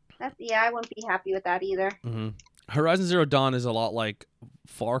 I wouldn't be happy with that either. Mm-hmm. Horizon Zero Dawn is a lot like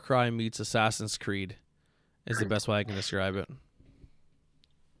Far Cry meets Assassin's Creed, is the best way I can describe it.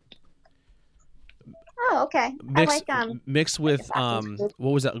 Oh, okay. I like Mixed with Assassin's Creed.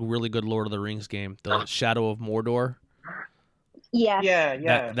 what was that really good Lord of the Rings game? The Shadow of Mordor. Yeah.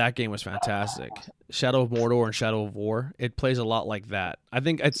 Yeah. That game was fantastic. Shadow of Mordor and Shadow of War. It plays a lot like that. I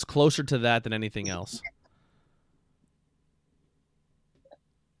think it's closer to that than anything else.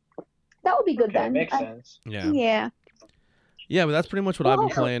 That would be good Okay, then. makes sense. Yeah. Yeah. Yeah, but that's pretty much what I've been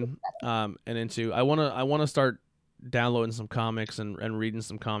Well, playing and into. I wanna start downloading some comics and reading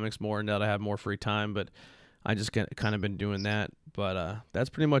some comics more now that I have more free time, but I just kind of been doing that. But that's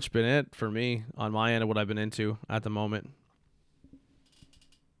pretty much been it for me on my end of what I've been into at the moment.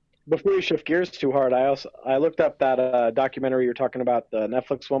 Before you shift gears too hard, I looked up that documentary you're talking about, the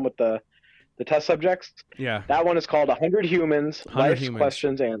Netflix one with the test subjects. Yeah. That one is called 100 Humans, 100 Life's Humans.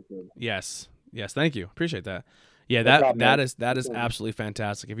 Questions Answered. Yes. Thank you. Appreciate that. Yeah, No problem, man. that is absolutely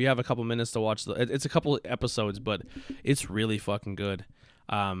fantastic. If you have a couple minutes to watch it's a couple episodes, but it's really fucking good.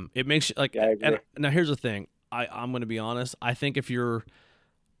 It makes you like. Yeah, I agree. And now here's the thing. I'm going to be honest. I think if you're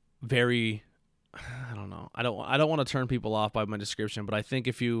very, I don't know. I don't want to turn people off by my description, but I think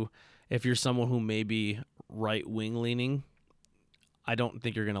if you're someone who may be right wing leaning, I don't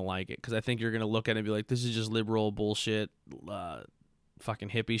think you're gonna like it because I think you're gonna look at it and be like, this is just liberal bullshit, fucking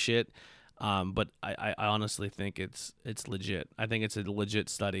hippie shit. But I honestly think it's legit. I think it's a legit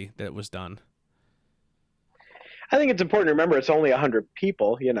study that was done. I think it's important to remember it's only 100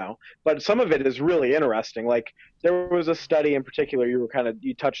 people, but some of it is really interesting. Like there was a study in particular, you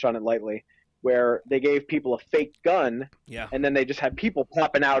touched on it lightly, where they gave people a fake gun, Yeah. and then they just had people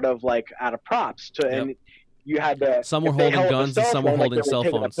popping out of props and you had to. Some were if they holding held a guns cell and some were phone, holding they cell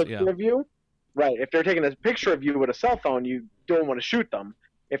taking a phones. picture Yeah. of you, right? If they're taking a picture of you with a cell phone, you don't want to shoot them.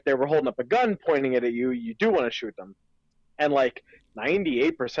 If they were holding up a gun pointing it at you, you do want to shoot them. And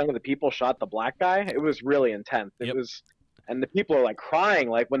 98% of the people shot the black guy. It was really intense. It Yep. was, and the people are crying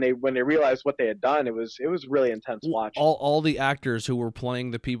when they realized what they had done. It was really intense watch. All the actors who were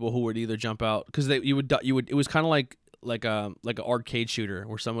playing the people who would either jump out because you would it was kind of like an arcade shooter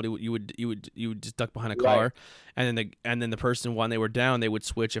where somebody you would just duck behind a car, Right. and then the person when they were down they would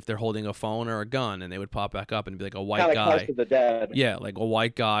switch if they're holding a phone or a gun and they would pop back up and be like a white Kinda like guy. House of the Dead. Yeah, like a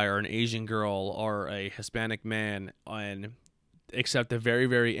white guy or an Asian girl or a Hispanic man, and except the very,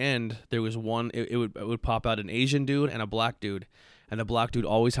 very end, there was one. It would pop out an Asian dude and a black dude, and the black dude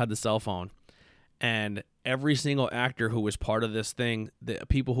always had the cell phone. And every single actor who was part of this thing, the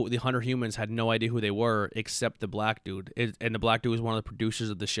 100 Humans had no idea who they were except the black dude. And the black dude was one of the producers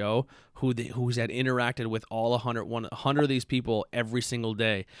of the show who had interacted with all 100 of these people every single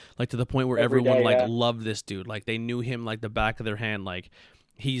day, to the point where Every everyone day, yeah. loved this dude. They knew him like the back of their hand.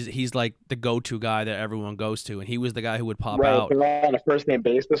 He's like the go-to guy that everyone goes to, and he was the guy who would pop Right, out. they're on a first name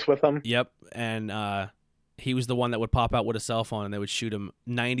basis with them. Yep, and he was the one that would pop out with a cell phone, and they would shoot him.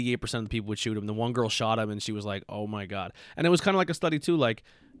 98% of the people would shoot him. The one girl shot him, and she was like, "Oh my god!" And it was kind of like a study too,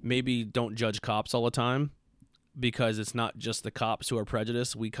 maybe don't judge cops all the time, because it's not just the cops who are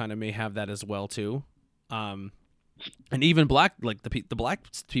prejudiced. We kind of may have that as well too. And even black, the black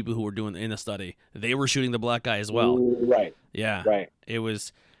people who were doing in the study, they were shooting the black guy as well. Right. Yeah, Right.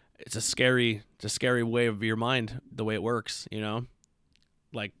 it's a scary way of your mind, the way it works, and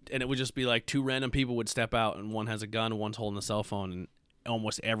it would just be two random people would step out, and one has a gun, one's holding a cell phone, and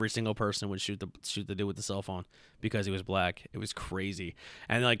almost every single person would shoot the dude with the cell phone because he was black. It was crazy,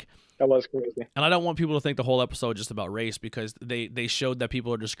 and That was crazy. and I don't want people to think the whole episode just about race, because they showed that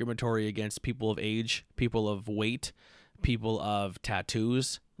people are discriminatory against people of age, people of weight, people of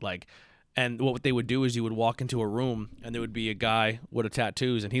tattoos, and what they would do is you would walk into a room and there would be a guy with a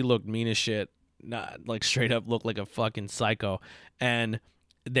tattoos and he looked mean as shit, not straight up looked like a fucking psycho, and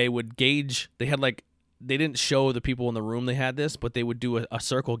they would gauge. They didn't show the people in the room they had this, but they would do a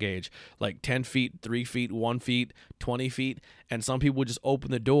circle gauge, 10 feet, 3 feet, 1 feet, 20 feet. And some people would just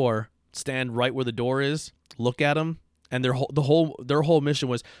open the door, stand right where the door is, look at them. And their whole mission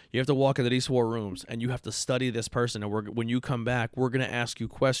was, you have to walk into these 4 rooms and you have to study this person. And when you come back, we're going to ask you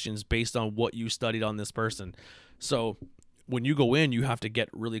questions based on what you studied on this person. So when you go in, you have to get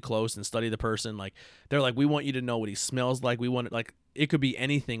really close and study the person. They're we want you to know what he smells like. We want it could be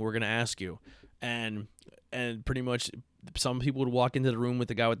anything we're going to ask you. and pretty much some people would walk into the room with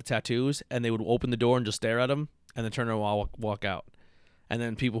the guy with the tattoos, and they would open the door and just stare at him, and then turn around and walk out. And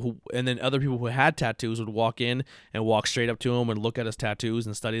then other people who had tattoos would walk in and walk straight up to him and look at his tattoos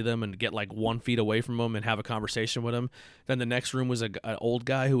and study them and get like 1 feet away from him and have a conversation with him. Then the next room was an old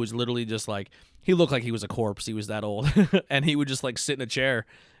guy who was literally just like, he looked like he was a corpse. He was that old. And he would just like sit in a chair,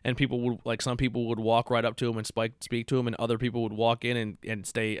 and some people would walk right up to him and speak to him, and other people would walk in and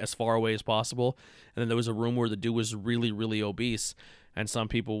stay as far away as possible. And then there was a room where the dude was really, really obese, and some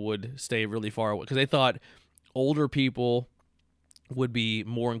people would stay really far away because they thought older people would be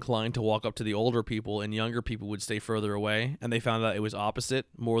more inclined to walk up to the older people and younger people would stay further away. And they found out it was opposite.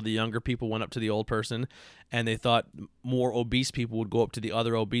 More of the younger people went up to the old person, and they thought more obese people would go up to the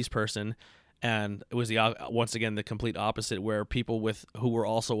other obese person. And it was once again the complete opposite, where people who were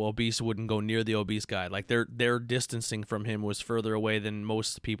also obese wouldn't go near the obese guy. Like their distancing from him was further away than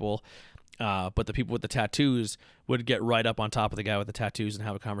most people. But the people with the tattoos would get right up on top of the guy with the tattoos and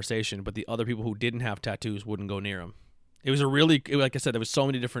have a conversation. But the other people who didn't have tattoos wouldn't go near him. It was like I said, there was so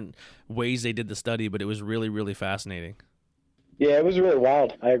many different ways they did the study, but it was really, really fascinating. Yeah, it was really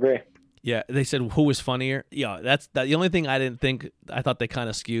wild. I agree. Yeah, they said who was funnier. Yeah, that's the only thing I thought they kind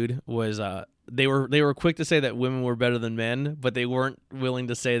of skewed was they were quick to say that women were better than men, but they weren't willing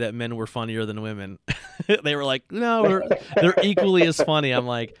to say that men were funnier than women. They were like, no, they're equally as funny. I'm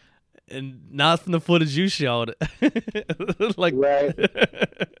like, and not from the footage you showed. Like, right.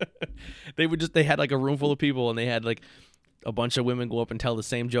 They had like a room full of people, and they had like a bunch of women go up and tell the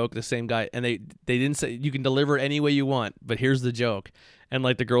same joke, the same guy, and they didn't say you can deliver it any way you want, but here's the joke. And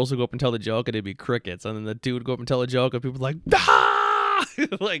like the girls would go up and tell the joke, and it'd be crickets, and then the dude would go up and tell a joke, and people would like, ah!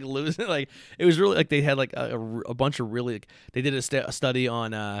 Like losing. Like it was really like they had like a bunch of really. They did a study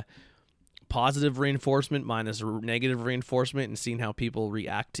on positive reinforcement minus negative reinforcement, and seeing how people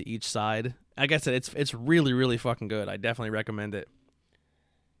react to each side. Like I said, it's really, really fucking good. I definitely recommend it.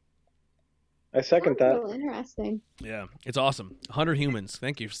 I second that. Real interesting. Yeah, it's awesome. 100 Humans.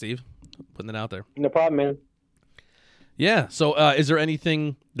 Thank you, Steve, putting it out there. No problem, man. Yeah. So, is there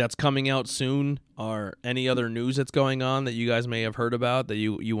anything that's coming out soon, or any other news that's going on that you guys may have heard about that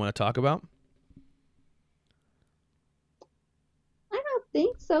you want to talk about? I don't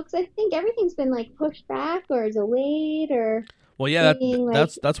think so, because I think everything's been like pushed back or delayed or. Well, yeah, being,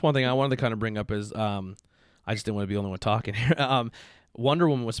 that's one thing I wanted to kind of bring up is I just didn't want to be the only one talking here. Wonder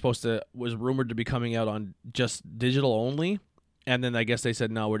Woman was rumored to be coming out on just digital only, and then I guess they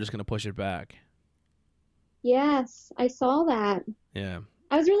said no, we're just going to push it back. Yes, I saw that. Yeah.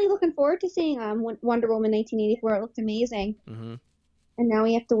 I was really looking forward to seeing Wonder Woman 1984. It looked amazing. Mm-hmm. And now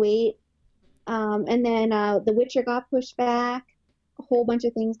we have to wait. And then The Witcher got pushed back. A whole bunch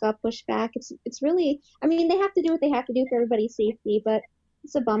of things got pushed back. It's really, I mean, they have to do what they have to do for everybody's safety, but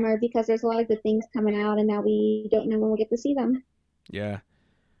it's a bummer because there's a lot of good things coming out, and now we don't know when we'll get to see them. Yeah.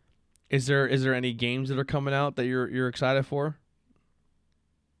 Is there any games that are coming out that you're excited for?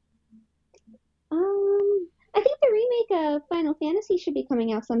 I think the remake of Final Fantasy should be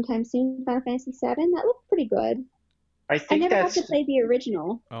coming out sometime soon. Final Fantasy VII. That looked pretty good. I never got to play the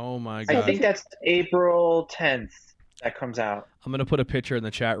original. Oh my god! I think that's April 10th that comes out. I'm gonna put a picture in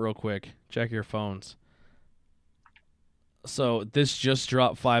the chat real quick. Check your phones. So this just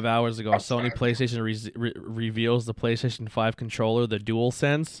dropped 5 hours ago. Sony PlayStation reveals the PlayStation 5 controller, the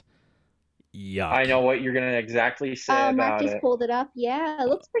DualSense. Yuck. I know what you're gonna exactly say about Mark just it. pulled it up. Yeah, it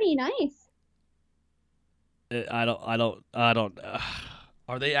looks pretty nice. I don't.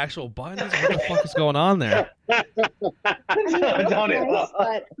 Are they actual buttons? What the fuck is going on there? I mean, it looks nice,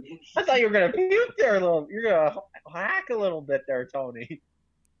 but I thought you were gonna puke there a little. You're gonna hack a little bit there, Tony.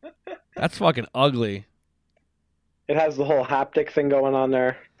 That's fucking ugly. It has the whole haptic thing going on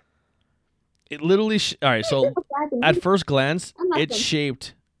there. It literally. All right, so at first glance, I'm not it's gonna-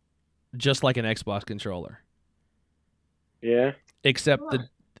 shaped just like an Xbox controller, Yeah. except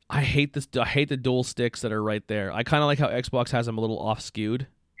I hate the dual sticks that are right there. I kind of like how Xbox has them a little off skewed.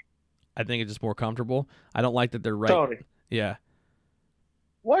 I think it's just more comfortable. I don't like that they're right. Tony, Yeah.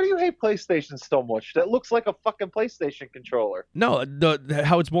 why do you hate PlayStation so much? That looks like a fucking PlayStation controller. No,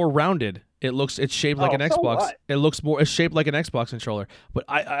 how it's more rounded. It's shaped like an so Xbox. what? It's shaped like an Xbox controller. But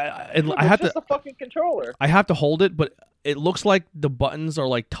I It's have just to a fucking controller. I have to hold it, but it looks like the buttons are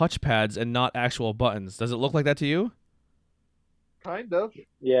like touchpads and not actual buttons. Does it look like that to you? Kind of.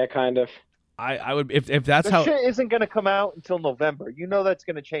 Yeah, kind of. I would if that's This how shit isn't gonna come out until November. You know that's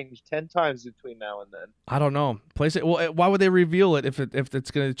gonna change 10 times between now and then. I don't know. PlayStation. Well, why would they reveal it if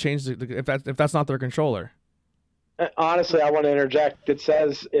it's going to change if that's not their controller? Honestly, I want to interject. It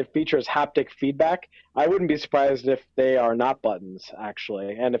says it features haptic feedback. I wouldn't be surprised if they are not buttons,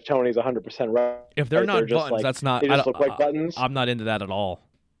 actually, and if Tony's 100% right. If they're not just buttons, like, that's not. They just look like buttons. I'm not into that at all.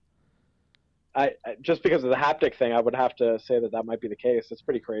 I just because of the haptic thing, I would have to say that might be the case. It's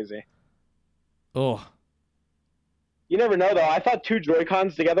pretty crazy. Oh. You never know, though. I thought 2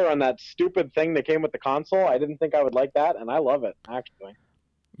 Joy-Cons together on that stupid thing that came with the console. I didn't think I would like that, and I love it, actually.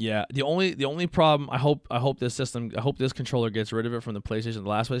 Yeah, the only problem I hope this controller gets rid of it from the PlayStation, the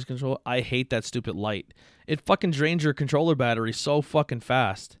last PlayStation controller. I hate that stupid light. It fucking drains your controller battery so fucking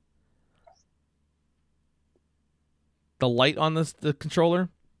fast. The light on the controller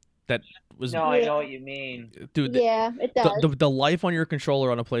that was No, I know what you mean. Dude, Yeah, it does. the life on your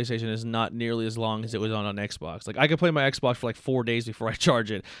controller on a PlayStation is not nearly as long as it was on an Xbox. Like I could play my Xbox for like 4 days before I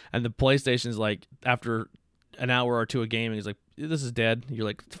charge it, and the PlayStation's like after an hour or two of gaming, it's like, this is dead. You're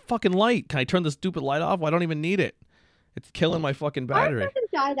like, it's fucking light. Can I turn the stupid light off? Well, I don't even need it. It's killing my fucking battery. Ours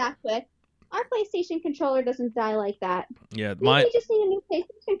doesn't die that quick. Our PlayStation controller doesn't die like that. Yeah, We just need a new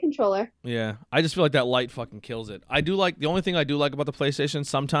PlayStation controller. Yeah, I just feel like that light fucking kills it. The only thing I do like about the PlayStation,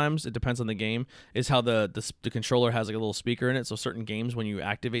 sometimes it depends on the game, is how the controller has like a little speaker in it. So certain games, when you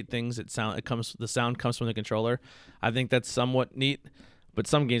activate things, the sound comes from the controller. I think that's somewhat neat. But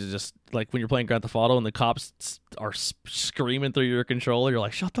some games are just like when you're playing Grand Theft Auto and the cops are screaming through your controller, you're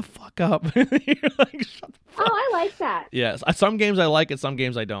like, shut the fuck up. You're like, shut the fuck. Oh, I like that. Yes, some games I like it, some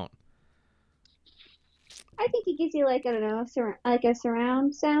games I don't. I think it gives you like, I don't know, like a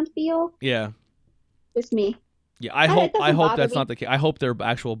surround sound feel. Yeah. Just me. Yeah, I It doesn't hope bother that's me. not the case. I hope they're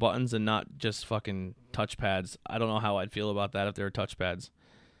actual buttons and not just fucking touchpads. I don't know how I'd feel about that if they were touchpads.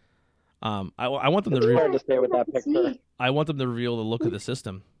 I want them to It's hard to say with that I'd like to picture. see- I want them to reveal the look of the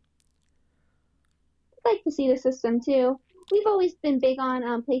system. I'd like to see the system too. We've always been big on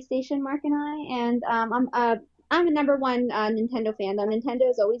PlayStation, Mark and I, and I'm a number one Nintendo fan. Though Nintendo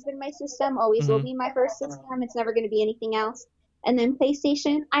has always been my system, always will Mhm. be my first system. It's never going to be anything else. And then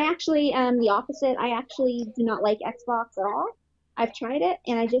PlayStation, I actually am the opposite. I actually do not like Xbox at all. I've tried it,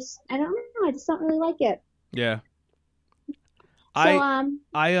 and I don't know. I just don't really like it. Yeah. So yeah.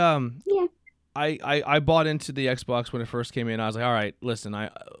 I bought into the Xbox when it first came in. I was like, all right, listen,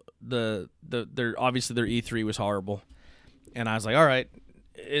 their obviously their E3 was horrible, and I was like, all right,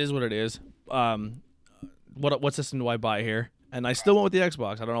 it is what it is. What system do I buy here? And I still went with the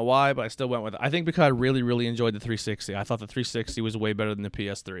Xbox. I don't know why, but I still went with it. I think because I really, really enjoyed the 360. I thought the 360 was way better than the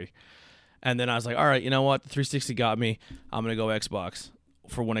PS3. And then I was like, all right, you know what? The 360 got me. I'm gonna go Xbox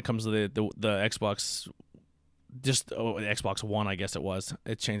for when it comes to the Xbox. The Xbox One, I guess it was.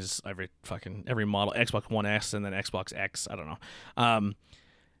 It changes every model. Xbox One S and then Xbox X. I don't know.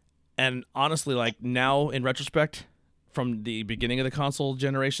 And honestly, like now in retrospect, from the beginning of the console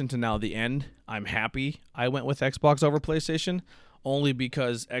generation to now the end, I'm happy I went with Xbox over PlayStation, only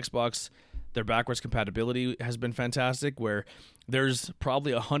because Xbox, their backwards compatibility has been fantastic, where there's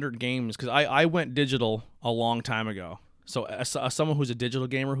probably 100 games, because I went digital a long time ago. So as someone who's a digital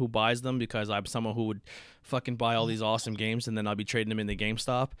gamer who buys them, because I'm someone who would fucking buy all these awesome games and then I'll be trading them in the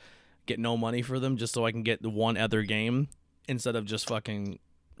GameStop, get no money for them just so I can get the one other game instead of just fucking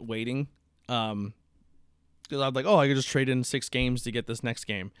waiting. Because I'd like, I could just trade in 6 games to get this next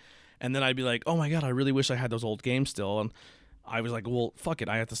game. And then I'd be like, oh my God, I really wish I had those old games still. And I was like, well, fuck it.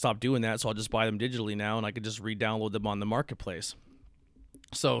 I have to stop doing that. So I'll just buy them digitally now and I could just re-download them on the marketplace.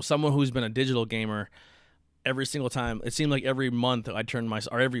 So someone who's been a digital gamer, every single time, it seemed like every month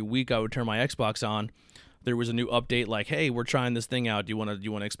every week I would turn my Xbox on. There was a new update like, hey, we're trying this thing out. Do you want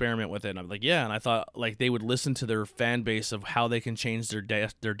to experiment with it? And I'm like, yeah. And I thought like they would listen to their fan base of how they can change their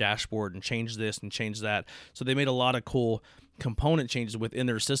dashboard and change this and change that. So they made a lot of cool component changes within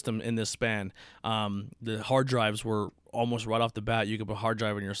their system in this span. The hard drives were almost right off the bat. You could put a hard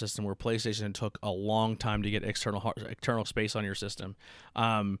drive in your system, where PlayStation took a long time to get external space on your system.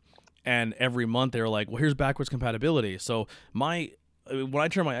 And every month they were like, well, here's backwards compatibility. So when I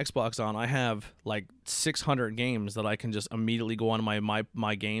turn my Xbox on, I have like 600 games that I can just immediately go on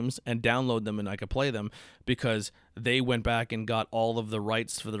my games and download them, and I could play them because they went back and got all of the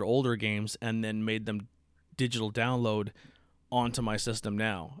rights for their older games and then made them digital download onto my system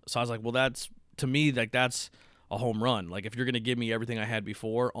now. So I was like, well, that's, to me, like that's a home run. Like if you're going to give me everything I had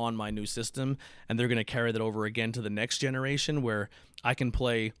before on my new system and they're going to carry that over again to the next generation, where I can put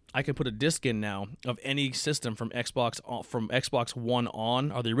a disc in now of any system from Xbox One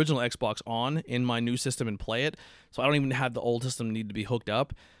on, or the original Xbox on, in my new system and play it. So I don't even have the old system need to be hooked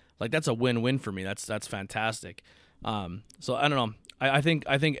up. Like that's a win-win for me. That's fantastic. So I don't know. I think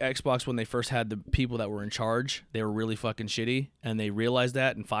Xbox, when they first had the people that were in charge, they were really fucking shitty, and they realized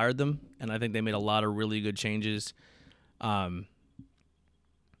that and fired them. And I think they made a lot of really good changes.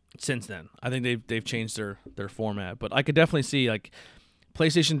 Since then, I think they've changed their format. But I could definitely see, like,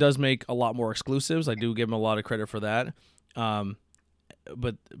 PlayStation does make a lot more exclusives. I do give them a lot of credit for that.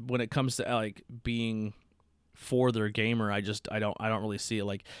 But when it comes to like being for their gamer, I don't really see it.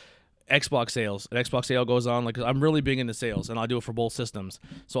 Like Xbox sales, an Xbox sale goes on. Like, I'm really big into sales, and I'll do it for both systems.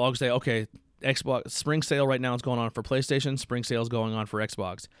 So I'll say, okay, Xbox spring sale right now is going on for PlayStation. Spring sale is going on for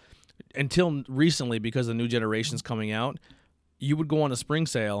Xbox. Until recently, because the new generation's coming out, you would go on a spring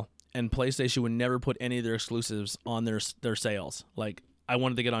sale, and PlayStation would never put any of their exclusives on their sales. Like, I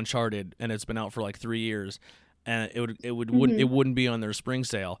wanted to get Uncharted, and it's been out for like 3 years, and it wouldn't be on their spring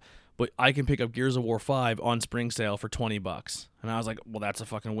sale. But I can pick up Gears of War 5 on spring sale for $20, and I was like, well, that's a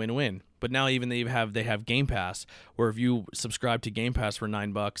fucking win-win. But now even they have Game Pass, where if you subscribe to Game Pass for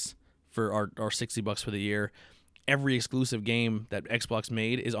 $9 for our $60 for the year, every exclusive game that Xbox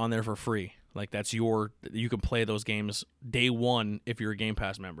made is on there for free. Like, that's you can play those games day one if you're a Game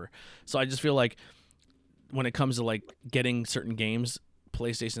Pass member. So I just feel like when it comes to like getting certain games,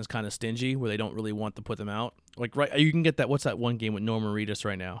 PlayStation's kind of stingy, where they don't really want to put them out. Like, right, you can get that. What's that one game with Norman Reedus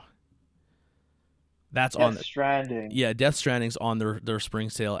right now? That's on Death Stranding. Yeah, Death Stranding's on their spring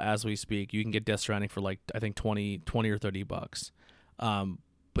sale as we speak. You can get Death Stranding for like, I think $20 or $30.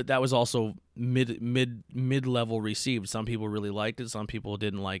 But that was also mid level received. Some people really liked it, some people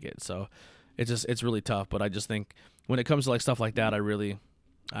didn't like it. So it's really tough. But I just think when it comes to like stuff like that, I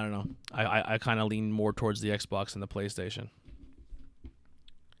don't know. I kind of lean more towards the Xbox and the PlayStation.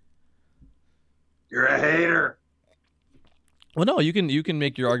 You're a hater. Well, no, you can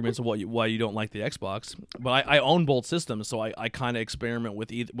make your arguments of why you don't like the Xbox, but I own both systems, so I kind of experiment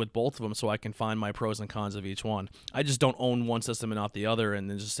with both of them, so I can find my pros and cons of each one. I just don't own one system and not the other, and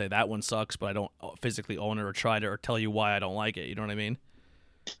then just say that one sucks, but I don't physically own it or try to or tell you why I don't like it. You know what I mean?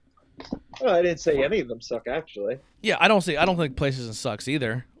 Well, I didn't say any of them suck, actually. Yeah, I don't think PlayStation sucks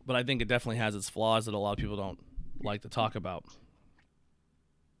either, but I think it definitely has its flaws that a lot of people don't like to talk about.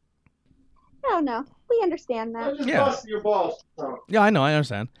 Oh no, we understand that. I'm just Yeah. busting your balls. So. Yeah, I know, I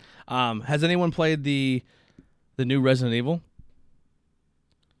understand. Has anyone played the new Resident Evil?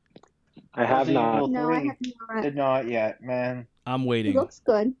 I have Resident not. Evil No, I 3 have not. Did not yet, man. I'm It waiting. looks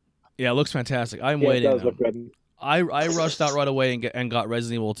good. Yeah, it looks fantastic. I'm Yeah, it waiting. does though. look good. I rushed out right away and got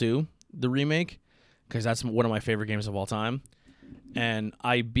Resident Evil 2, the remake, because that's one of my favorite games of all time. And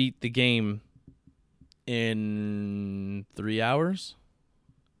I beat the game in 3 hours.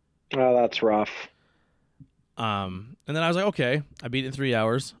 Oh, that's rough. And then I was like, okay, I beat it in 3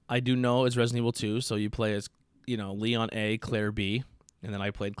 hours. I do know it's Resident Evil 2, so you play as, Leon A, Claire B, and then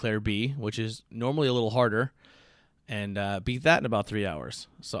I played Claire B, which is normally a little harder, and beat that in about 3 hours.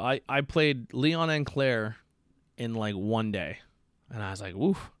 So I played Leon and Claire in like one day, and I was like,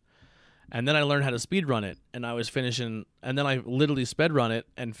 woof. And then I learned how to speedrun it, and I was finishing, and then I literally speedrun it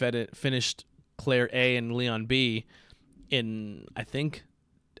and finished Claire A and Leon B in, I think,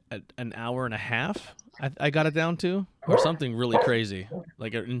 an hour and a half. I got it down to, or something really crazy,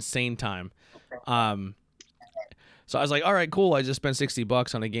 like an insane time. So I was like, all right, cool. I just spent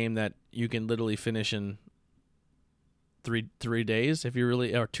 $60 on a game that you can literally finish in three days if you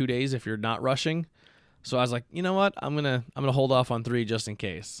really, or 2 days if you're not rushing. So I was like, you know what? I'm gonna hold off on 3 just in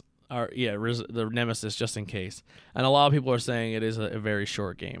case. Or the Nemesis just in case. And a lot of people are saying it is a very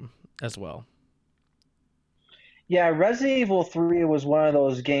short game as well. Yeah, Resident Evil 3 was one of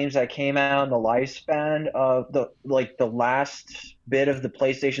those games that came out in the lifespan of the last bit of the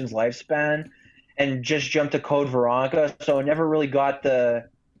PlayStation's lifespan, and just jumped to Code Veronica, so it never really got the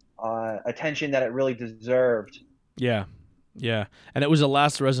attention that it really deserved. Yeah, and it was the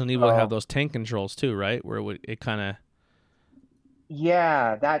last Resident Evil to have those tank controls too, right? Where it kind of.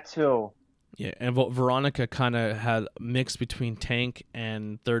 Yeah, that too. Yeah, and Veronica kind of had a mix between tank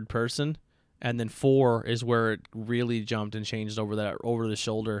and third person. And then 4 is where it really jumped and changed over the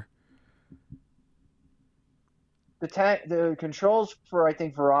shoulder. The controls for, I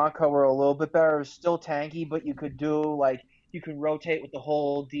think, Veronica were a little bit better. It was still tanky, but you could you can rotate with the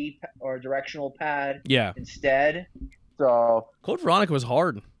whole D or directional pad instead. So Code Veronica was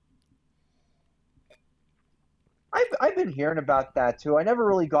hard. I've been hearing about that too. I never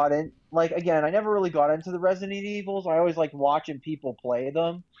really got in. I never really got into the Resident Evils. I always liked watching people play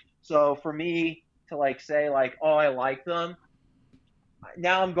them. So for me to say oh, I like them,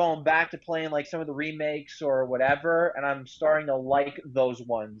 now I'm going back to playing some of the remakes or whatever, and I'm starting to like those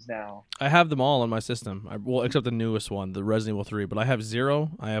ones now. I have them all on my system. Except the newest one, the Resident Evil 3. But I have 0,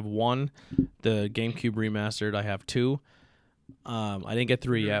 I have 1, the GameCube remastered. I have 2, I didn't get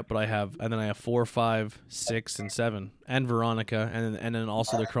 3 yet, but I have, and then I have 4, 5, 6, and 7, and Veronica, and then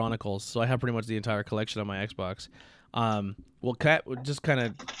also the Chronicles. So I have pretty much the entire collection on my Xbox. Well, just kind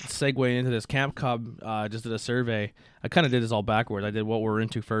of segue into this. Capcom just did a survey. I kind of did this all backwards. I did what we're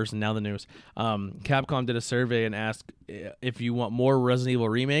into first, and now the news. Capcom did a survey and asked if you want more Resident Evil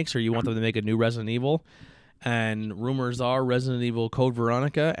remakes or you want them to make a new Resident Evil. And rumors are Resident Evil Code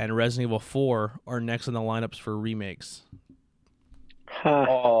Veronica and Resident Evil 4 are next in the lineups for remakes. Huh.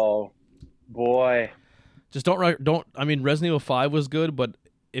 Oh boy. Just don't. I mean, Resident Evil 5 was good, but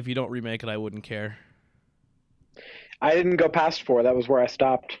if you don't remake it, I wouldn't care. I didn't go past 4. That was where I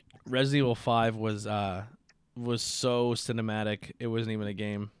stopped. Resident Evil 5 was so cinematic. It wasn't even a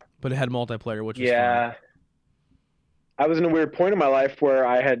game, but it had multiplayer, which was fun. I was in a weird point in my life where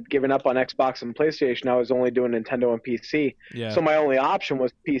I had given up on Xbox and PlayStation. I was only doing Nintendo and PC. Yeah. So my only option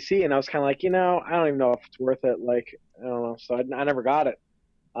was PC, and I was kind of like, I don't even know if it's worth it. Like, I don't know. So I never got it.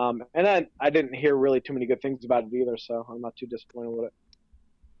 And I didn't hear really too many good things about it either, so I'm not too disappointed with it.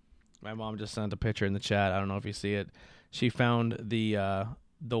 My mom just sent a picture in the chat. I don't know if you see it. She found the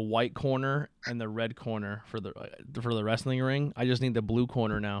white corner and the red corner for the wrestling ring. I just need the blue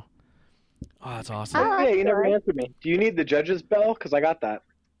corner now. Oh, that's awesome. Oh, Yeah, you never good. answered me. Do you need the judge's bell? Because I got that.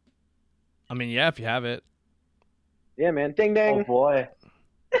 I mean, yeah, if you have it. Yeah, man. Ding Oh dang. boy.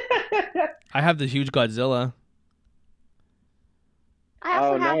 I have the huge Godzilla. I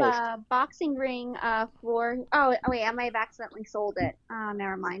also Oh, have nice. a boxing ring for. Oh wait, I might have accidentally sold it.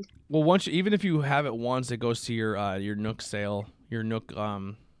 Never mind. Well, even if you have it once, it goes to your Nook sale, your Nook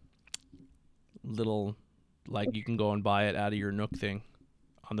little, like, you can go and buy it out of your Nook thing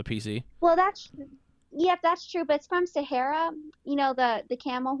on the PC. Well, that's true. But it's from Sahara. You know, the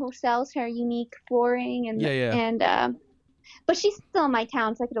camel who sells her unique flooring and Yeah. and but she's still in my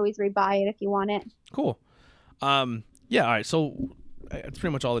town, so I could always rebuy it if you want it. Cool. Yeah. All right. So that's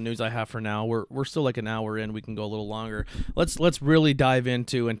pretty much all the news I have for now. We're still like an hour in. We can go a little longer. Let's really dive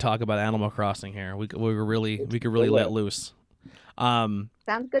into and talk about Animal Crossing here. We could really let loose.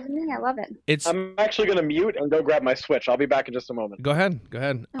 Sounds good to me. I love it. I'm actually going to mute and go grab my Switch. I'll be back in just a moment. Go ahead.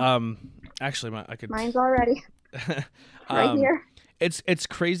 Oh. Actually, I could. Mine's already right here. It's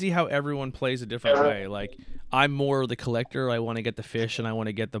crazy how everyone plays a different way. Like, I'm more the collector. I want to get the fish and I want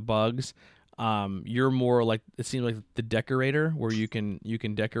to get the bugs. You're more like, it seems like the decorator, where you can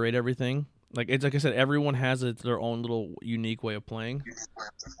decorate everything. Like, it's like I said, everyone has their own little unique way of playing.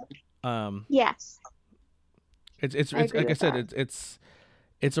 Yes. It's I agree like I with said, that.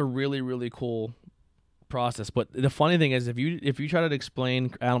 it's a really, really cool process. But the funny thing is, if you try to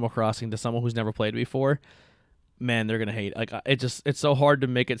explain Animal Crossing to someone who's never played it before, man, they're gonna hate. Like, it's so hard to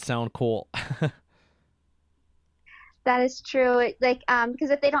make it sound cool. That is true. Because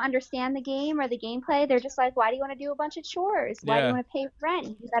if they don't understand the game or the gameplay, they're just like, why do you want to do a bunch of chores? Why do Yeah. you want to pay rent?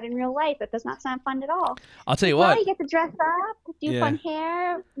 You do that in real life. It does not sound fun at all. I'll tell you Well, what. you get to dress up, do Yeah. fun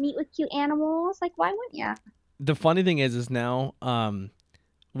hair, meet with cute animals. Like, why wouldn't you? The funny thing is now,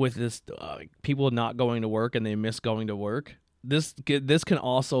 with this people not going to work and they miss going to work. This can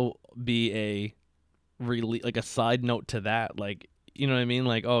also be a like a side note to that. Like, you know what I mean?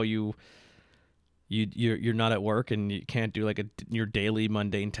 Like, oh, you're not at work and you can't do like your daily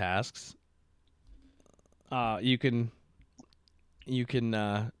mundane tasks. You can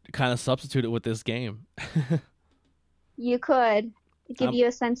kind of substitute it with this game. You could give you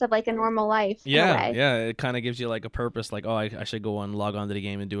a sense of like a normal life. in a way. Yeah, it kind of gives you like a purpose. Like, oh, I should go and log on to the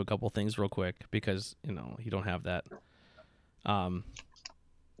game and do a couple things real quick, because you don't have that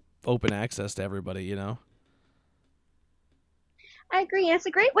open access to everybody. I agree. And it's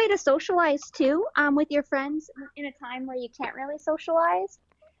a great way to socialize too, with your friends in a time where you can't really socialize.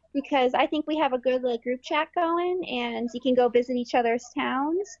 Because I think we have a good group chat going, and you can go visit each other's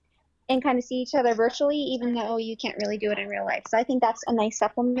towns and kind of see each other virtually, even though you can't really do it in real life. So I think that's a nice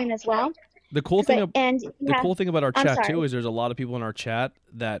supplement as well. The cool thing Cool thing about our I'm chat sorry. too is there's a lot of people in our chat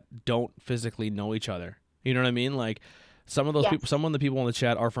that don't physically know each other. You know what I mean? Like, some of those Yes. people, some of the people in the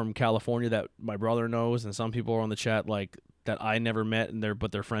chat are from California that my brother knows, and some people are on the chat like that I never met, and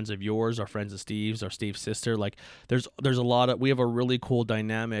they're friends of yours, or friends of Steve's, or Steve's sister. Like, there's a lot of, we have a really cool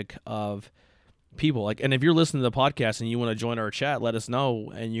dynamic of people. Like, and if you're listening to the podcast and you want to join our chat, let us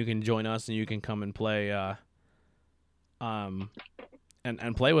know, and you can join us and you can come and play and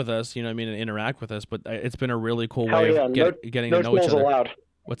play with us, you know what I mean, and interact with us. But it's been a really cool Hell way yeah. of getting No to know each trolls other. allowed.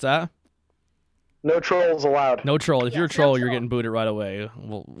 What's that? No trolls allowed. No troll. If you're a Yes, no troll, you're troll. getting booted right away.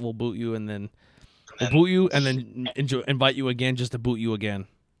 We'll boot you, and then invite you again just to boot you again.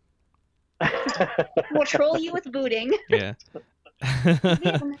 We'll troll you with booting. Yeah. We have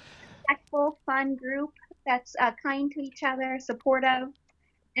a respectful, fun group. that's kind to each other, supportive,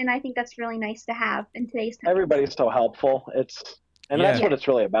 and I think that's really nice to have in today's time. Everybody's so helpful. That's Yeah. what it's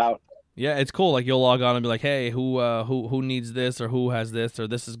really about. Yeah, it's cool. Like, you'll log on and be like, "Hey, who needs this, or who has this, or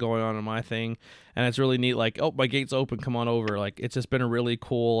this is going on in my thing," and it's really neat. Like, "Oh, my gate's open. Come on over." Like, it's just been a really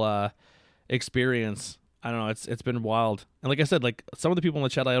cool experience. I don't know. It's been wild. And like I said, like, some of the people in the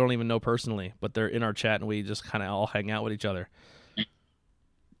chat I don't even know personally, but they're in our chat and we just kind of all hang out with each other.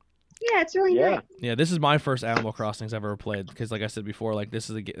 Yeah, it's really Yeah. nice. Yeah, this is my first Animal Crossings I've ever played because, like I said before, like, this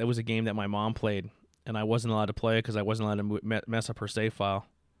is it was a game that my mom played and I wasn't allowed to play it because I wasn't allowed to mess up her save file.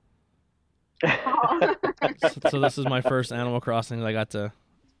 Aw. So this is my first Animal Crossing I got to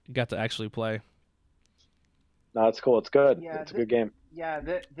actually play. No, it's cool. It's good. Yeah, It's a good game. Yeah,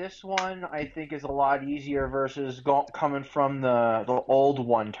 this one I think is a lot easier versus coming from the old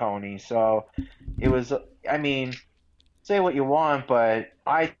one, Tony. So it was, I mean, say what you want, but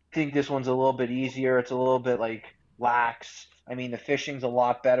I think this one's a little bit easier. It's a little bit like lax. I mean, the fishing's a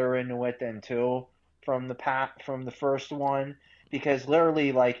lot better into it than from the first one, because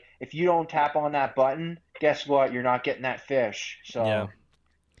literally, like, if you don't tap on that button, guess what? You're not getting that fish. So Yeah.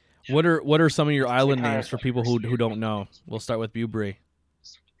 What are some of your island kinda- names for people who don't know? We'll start with Bubry.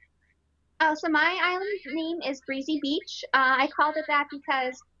 Oh, so my island name is Breezy Beach. I called it that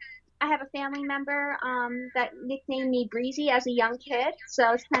because I have a family member that nicknamed me Breezy as a young kid,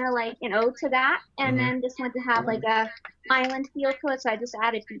 so it's kind of like an ode to that. And Mhm. then just wanted to have like a island feel to it, so I just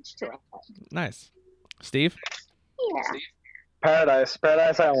added beach to it. Nice. Steve? Yeah. Paradise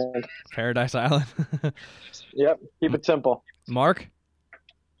Island. Paradise Island. Yep. Keep it simple. Mark?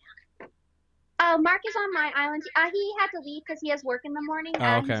 Mark is on my island. He had to leave because he has work in the morning.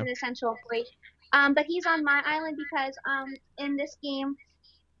 Oh, okay. He's an essential employee. But he's on my island because in this game,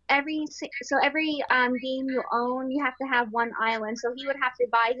 every game you own, you have to have one island. So he would have to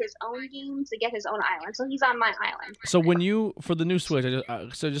buy his own game to get his own island. So he's on my island. So when you, for the new Switch,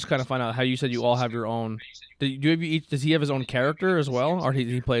 just kind of find out how you said you all have your own. Does he have his own character as well, or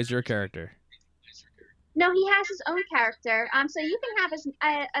he plays your character? No, he has his own character. So you can have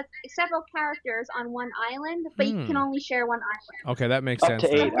several characters on one island, but you can only share one island. Okay, that makes Up sense. to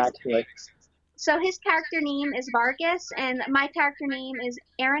then. 8, actually. So his character name is Vargas, and my character name is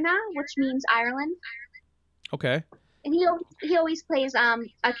Arena, which means Ireland. Okay. And he always plays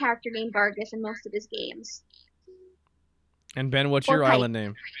a character named Vargas in most of his games. And Ben, what's Or your Pike. island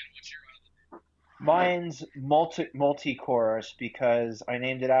name? Mine's multi-chorus because I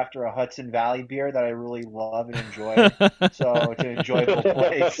named it after a Hudson Valley beer that I really love and enjoy. So it's an enjoyable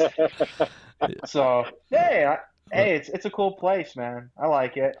place. So hey, it's a cool place, man. I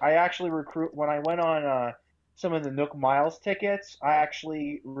like it. I actually when I went on some of the Nook Miles tickets, I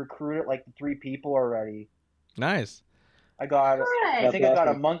actually recruited like 3 people already. Nice. I got, I Good. think I got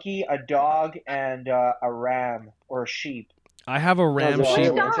a monkey, a dog, and a ram or a sheep. I have a ram Which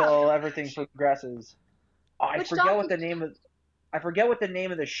sheep. dog? Until everything progresses. I Which forget dog what the name of. I forget what the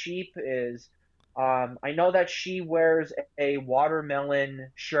name of the sheep is. I know that she wears a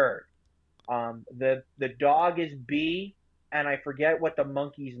watermelon shirt. The dog is B, and I forget what the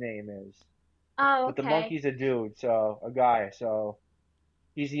monkey's name is. Oh, But the okay. monkey's a dude, so a guy. So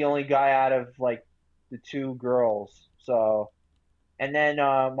he's the only guy out of like the 2 girls. So, and then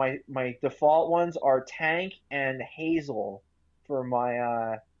my default ones are Tank and Hazel for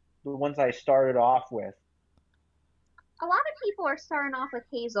my the ones I started off with. A lot of people are starting off with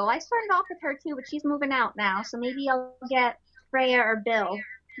Hazel. I started off with her too, but she's moving out now, so maybe I'll get Freya or Bill,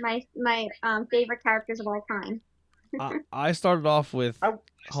 my favorite characters of all time. I started off with. I-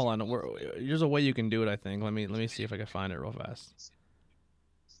 Hold on. There's a way you can do it. I think. Let me see if I can find it real fast.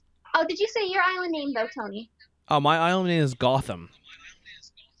 Oh, did you say your island name though, Tony? Oh, my island name is Gotham.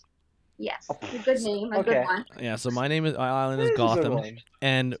 Yes, a good name, a Okay. good one. Yeah. So my island is This is a good Gotham. one.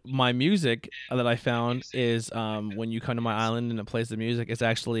 And my music that I found is when you come to my island and it plays the music, it's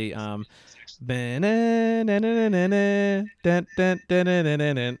actually it's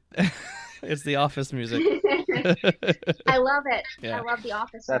the Office music. I love it. Yeah. I love The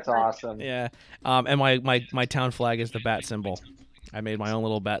Office. so That's much. awesome. Yeah. And my town flag is the bat symbol. I made my own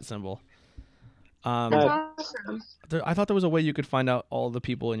little bat symbol. That's awesome. I thought there was a way you could find out all the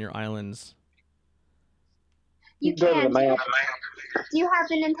people in your islands. You Go to the can. map. Do you have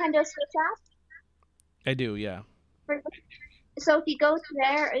the Nintendo Switch app? I do, yeah. So if you go to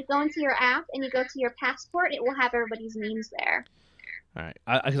there, go into your app and you go to your passport, it will have everybody's names there. All right.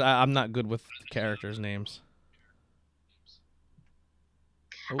 I'm not good with characters' names.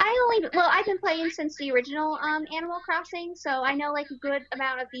 Oh. I've been playing since the original Animal Crossing, so I know like a good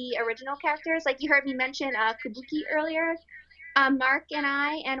amount of the original characters. Like you heard me mention Kabuki earlier. Mark and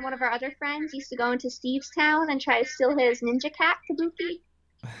I and one of our other friends used to go into Steve's town and try to steal his ninja cat,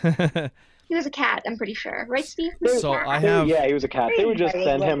 Kabuki. He was a cat, I'm pretty sure. Right, Steve? He was a So cat. I have Yeah, he was a cat. They would just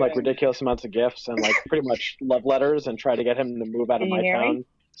send him like ridiculous amounts of gifts and like pretty much love letters and try to get him to move out of Can you my hear me? town,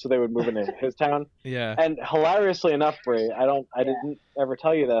 so they would move into his town. yeah. And hilariously enough, Brie, I didn't ever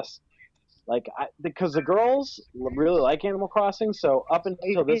tell you this, because the girls really like Animal Crossing. So up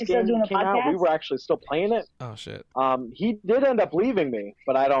until this you still game doing a came out, we podcast? were actually still playing it. Oh shit. He did end up leaving me,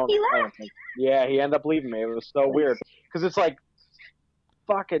 but I don't. He I don't left. think, yeah, he ended up leaving me. It was so weird because it's like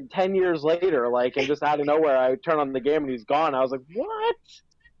fucking 10 years later, like, and just out of nowhere, I turn on the game and he's gone. I was like, what?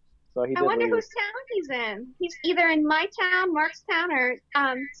 So he I did wonder leave. whose town he's in. He's either in my town, Mark's town, or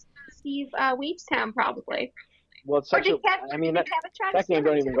Steve Weep's town, probably. Well, it's Or such a. did Kevin, I mean, did that, Kevin try to that game steal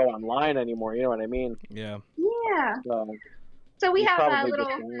don't his even town? go online anymore. You know what I mean? Yeah. Yeah. So So we he's have a probably little.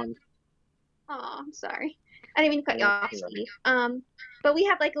 just gone. Oh, I'm sorry. I didn't mean to cut you Yeah, off, that's all right. Steve. But we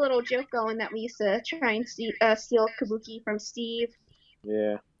have like a little joke going that we used to try and steal Kabuki from Steve,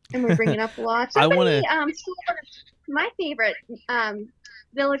 Yeah. and we're bringing up a lot. I Somebody wanna- stole one of my favorite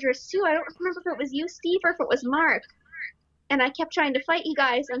villagers too. I don't remember if it was you, Steve, or if it was Mark. And I kept trying to fight you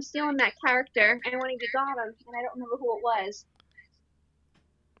guys on stealing that character, and one of you got him, and I don't remember who it was.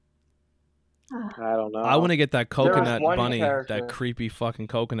 I don't know. I want to get that coconut one bunny, character. that creepy fucking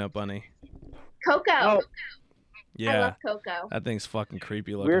coconut bunny. Coco. Oh, I Yeah. love Coco. That thing's fucking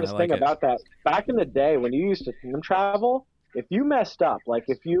creepy looking. Weirdest I like thing it. about that, back in the day when you used to time travel, if you messed up, like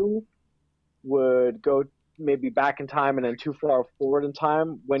if you would go maybe back in time and then too far forward in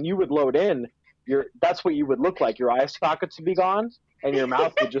time, when you would load in, that's what you would look like. Your eye sockets would be gone, and your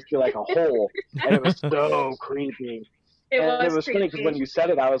mouth would just be like a hole, and it was so creepy. It was funny because when you said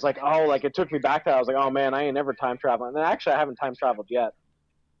it, I was like, oh, like it took me back to. I was like, oh man, I ain't never time traveling. And actually, I haven't time traveled yet.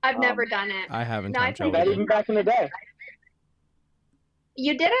 I've never done it. I haven't No, time I played traveled. Not it. even back in the day.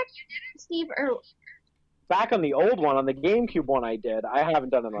 You did it, Steve? Or Back on the old one, on the GameCube one, I did. I haven't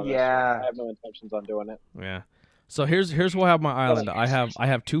done it on this. Yeah. I have no intentions on doing it. Yeah. So here's what I have on my island. I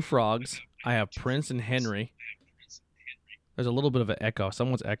have two frogs. I have Prince and Henry. There's a little bit of an echo.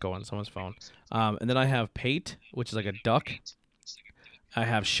 Someone's echoing someone's phone. And then I have Pate, which is like a duck. I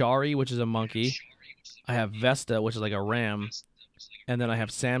have Shari, which is a monkey. I have Vesta, which is like a ram. And then I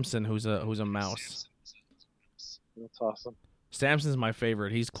have Samson, who's a mouse. That's awesome. Samson's my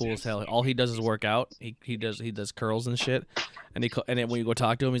favorite. He's cool as hell. All he does is work out. He does curls and shit. And then when you go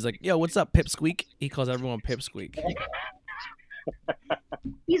talk to him, he's like, "Yo, what's up, Pipsqueak?" He calls everyone Pipsqueak.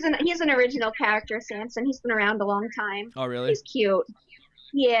 he's an original character, Samson. He's been around a long time. Oh, really? He's cute.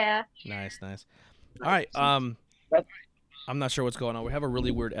 Yeah. Nice. All right. I'm not sure what's going on. We have a really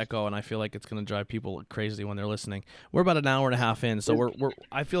weird echo, and I feel like it's gonna drive people crazy when they're listening. We're about an hour and a half in, so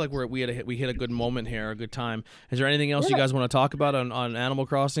I feel like we hit a good moment here, a good time. Is there anything else you guys want to talk about on Animal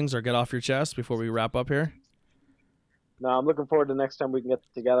Crossings or get off your chest before we wrap up here? No, I'm looking forward to next time we can get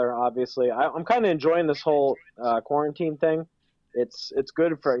together. Obviously, I'm kind of enjoying this whole quarantine thing. It's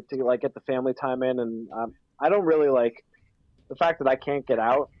good to like get the family time in, and I don't really like the fact that I can't get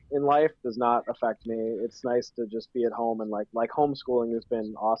out in life does not affect me. It's nice to just be at home, and like homeschooling has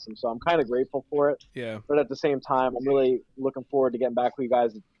been awesome. So I'm kind of grateful for it. Yeah, But at the same time, I'm really looking forward to getting back with you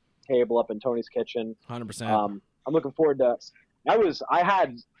guys at the table up in Tony's kitchen. 100%. I'm looking forward to. I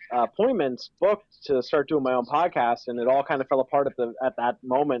had appointments booked to start doing my own podcast, and it all kind of fell apart at that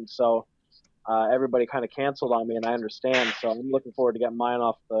moment. So everybody kind of canceled on me, and I understand. So I'm looking forward to getting mine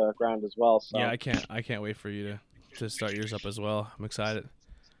off the ground as well. So Yeah, I can't wait for you to start yours up as well. I'm excited.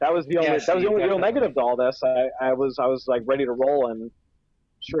 that was the only real definitely. negative to all this. I was like ready to roll, and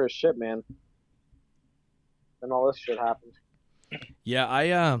sure as shit, man. Then all this shit happened. Yeah,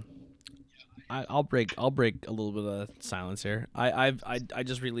 I'll break a little bit of silence here. I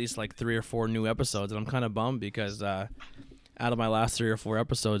just released like 3 or 4 new episodes, and I'm kind of bummed because out of my last 3 or 4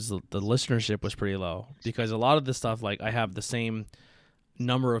 episodes, the listenership was pretty low because a lot of this stuff, like I have the same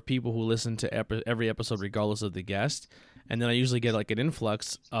number of people who listen to every episode regardless of the guest, and then I usually get like an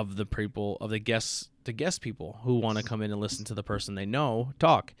influx of the guest people who want to come in and listen to the person they know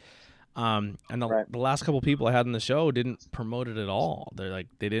talk. And the last couple people I had on the show didn't promote it at all. They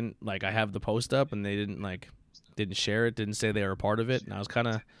didn't like, I have the post up and they didn't share it, didn't say they were a part of it, and I was kind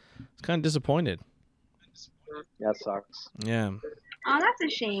of disappointed. That sucks. Yeah. Oh, that's a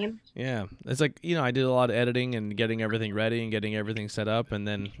shame. Yeah, it's like, I did a lot of editing and getting everything ready and getting everything set up, and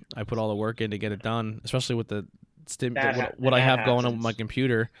then I put all the work in to get it done, especially with what I have going on with my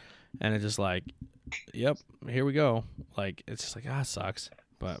computer, and it's just like, yep, here we go. Like, it's just like, it sucks,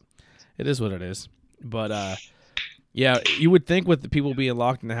 but it is what it is. But Yeah, you would think with the people being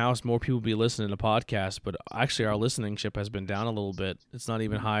locked in the house, more people would be listening to podcasts, but actually our listening ship has been down a little bit. It's not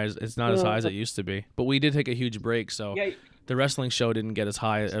even high as it's not as high as it used to be. But we did take a huge break, so Yeah. the wrestling show didn't get as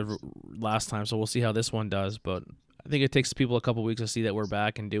high as last time, so we'll see how this one does. But I think it takes people a couple weeks to see that we're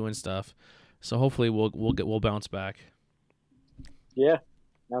back and doing stuff. So hopefully we'll bounce back. Yeah,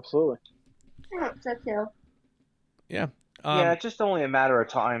 absolutely. I hope so too. Yeah. Yeah, it's just only a matter of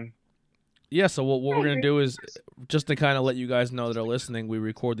time. Yeah, so what we're going to do is, just to kind of let you guys know that are listening, we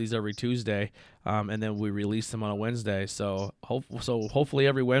record these every Tuesday, and then we release them on a Wednesday. So hopefully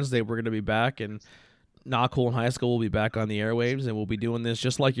every Wednesday we're going to be back, and Not Cool in High School will be back on the airwaves, and we'll be doing this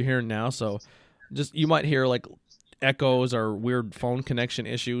just like you're hearing now. So just you might hear like echoes or weird phone connection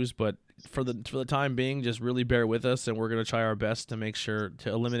issues, but for the time being, just really bear with us, and we're going to try our best to make sure to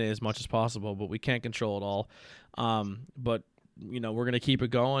eliminate as much as possible, but we can't control it all. But you know, we're gonna keep it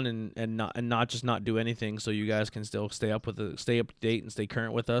going and not just not do anything, so you guys can still stay up to date and stay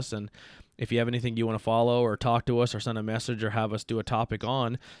current with us. And if you have anything you want to follow or talk to us or send a message or have us do a topic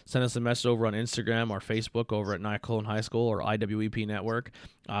on, send us a message over on Instagram or Facebook over at Not Cool in High School or IWEP Network.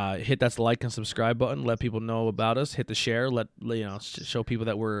 Hit that like and subscribe button. Let people know about us. Hit the share. Show people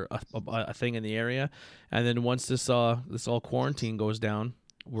that we're a thing in the area. And then once this all quarantine goes down,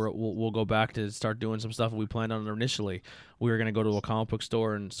 we'll go back to start doing some stuff we planned on initially. We were going to go to a comic book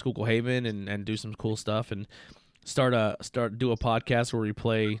store in Schuylkill Haven and do some cool stuff and do a podcast where we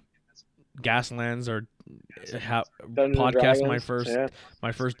play Gaslands or podcast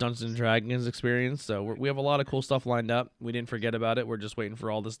my first Dungeons and Dragons experience. So we have a lot of cool stuff lined up. We didn't forget about it. We're just waiting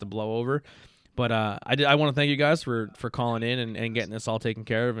for all this to blow over. But I want to thank you guys for calling in and getting this all taken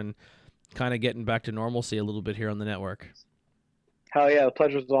care of and kind of getting back to normalcy a little bit here on the network. Hell yeah, the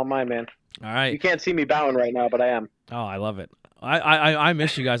pleasure's all mine, man. All right. You can't see me bowing right now, but I am. Oh, I love it. I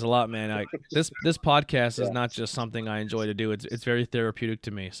miss you guys a lot, man. This podcast is not just something I enjoy to do. It's very therapeutic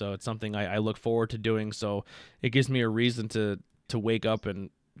to me. So it's something I look forward to doing. So it gives me a reason to wake up and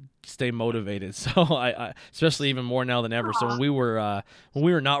stay motivated. So I especially even more now than ever. So when we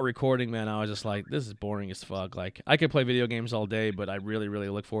were not recording, man, I was just like, this is boring as fuck. Like I could play video games all day, but I really, really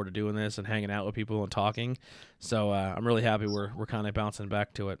look forward to doing this and hanging out with people and talking. So I'm really happy we're kind of bouncing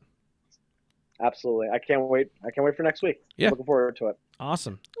back to it. Absolutely. I can't wait for next week. Yeah. I'm looking forward to it.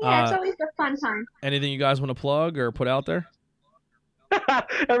 Awesome. Yeah, it's always a fun time. Anything you guys want to plug or put out there?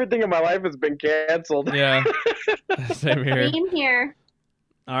 Everything in my life has been canceled. Yeah. Same here. Same here.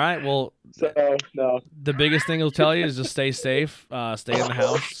 All right. Well, So, no. the biggest thing he'll tell you is just stay safe, stay in the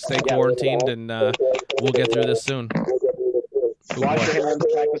house, stay quarantined, and we'll get through this soon. Ooh, Wash boy. your hands,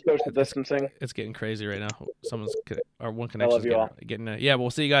 practice social distancing. It's getting crazy right now. One I connection's love you all. getting yeah, we'll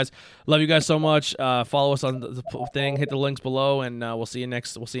see you guys. Love you guys so much. Follow us on the thing, hit the links below, and we'll see you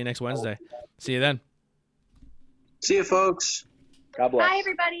next Wednesday. See you then. See you, folks. God bless. Bye,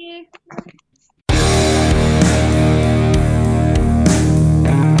 everybody.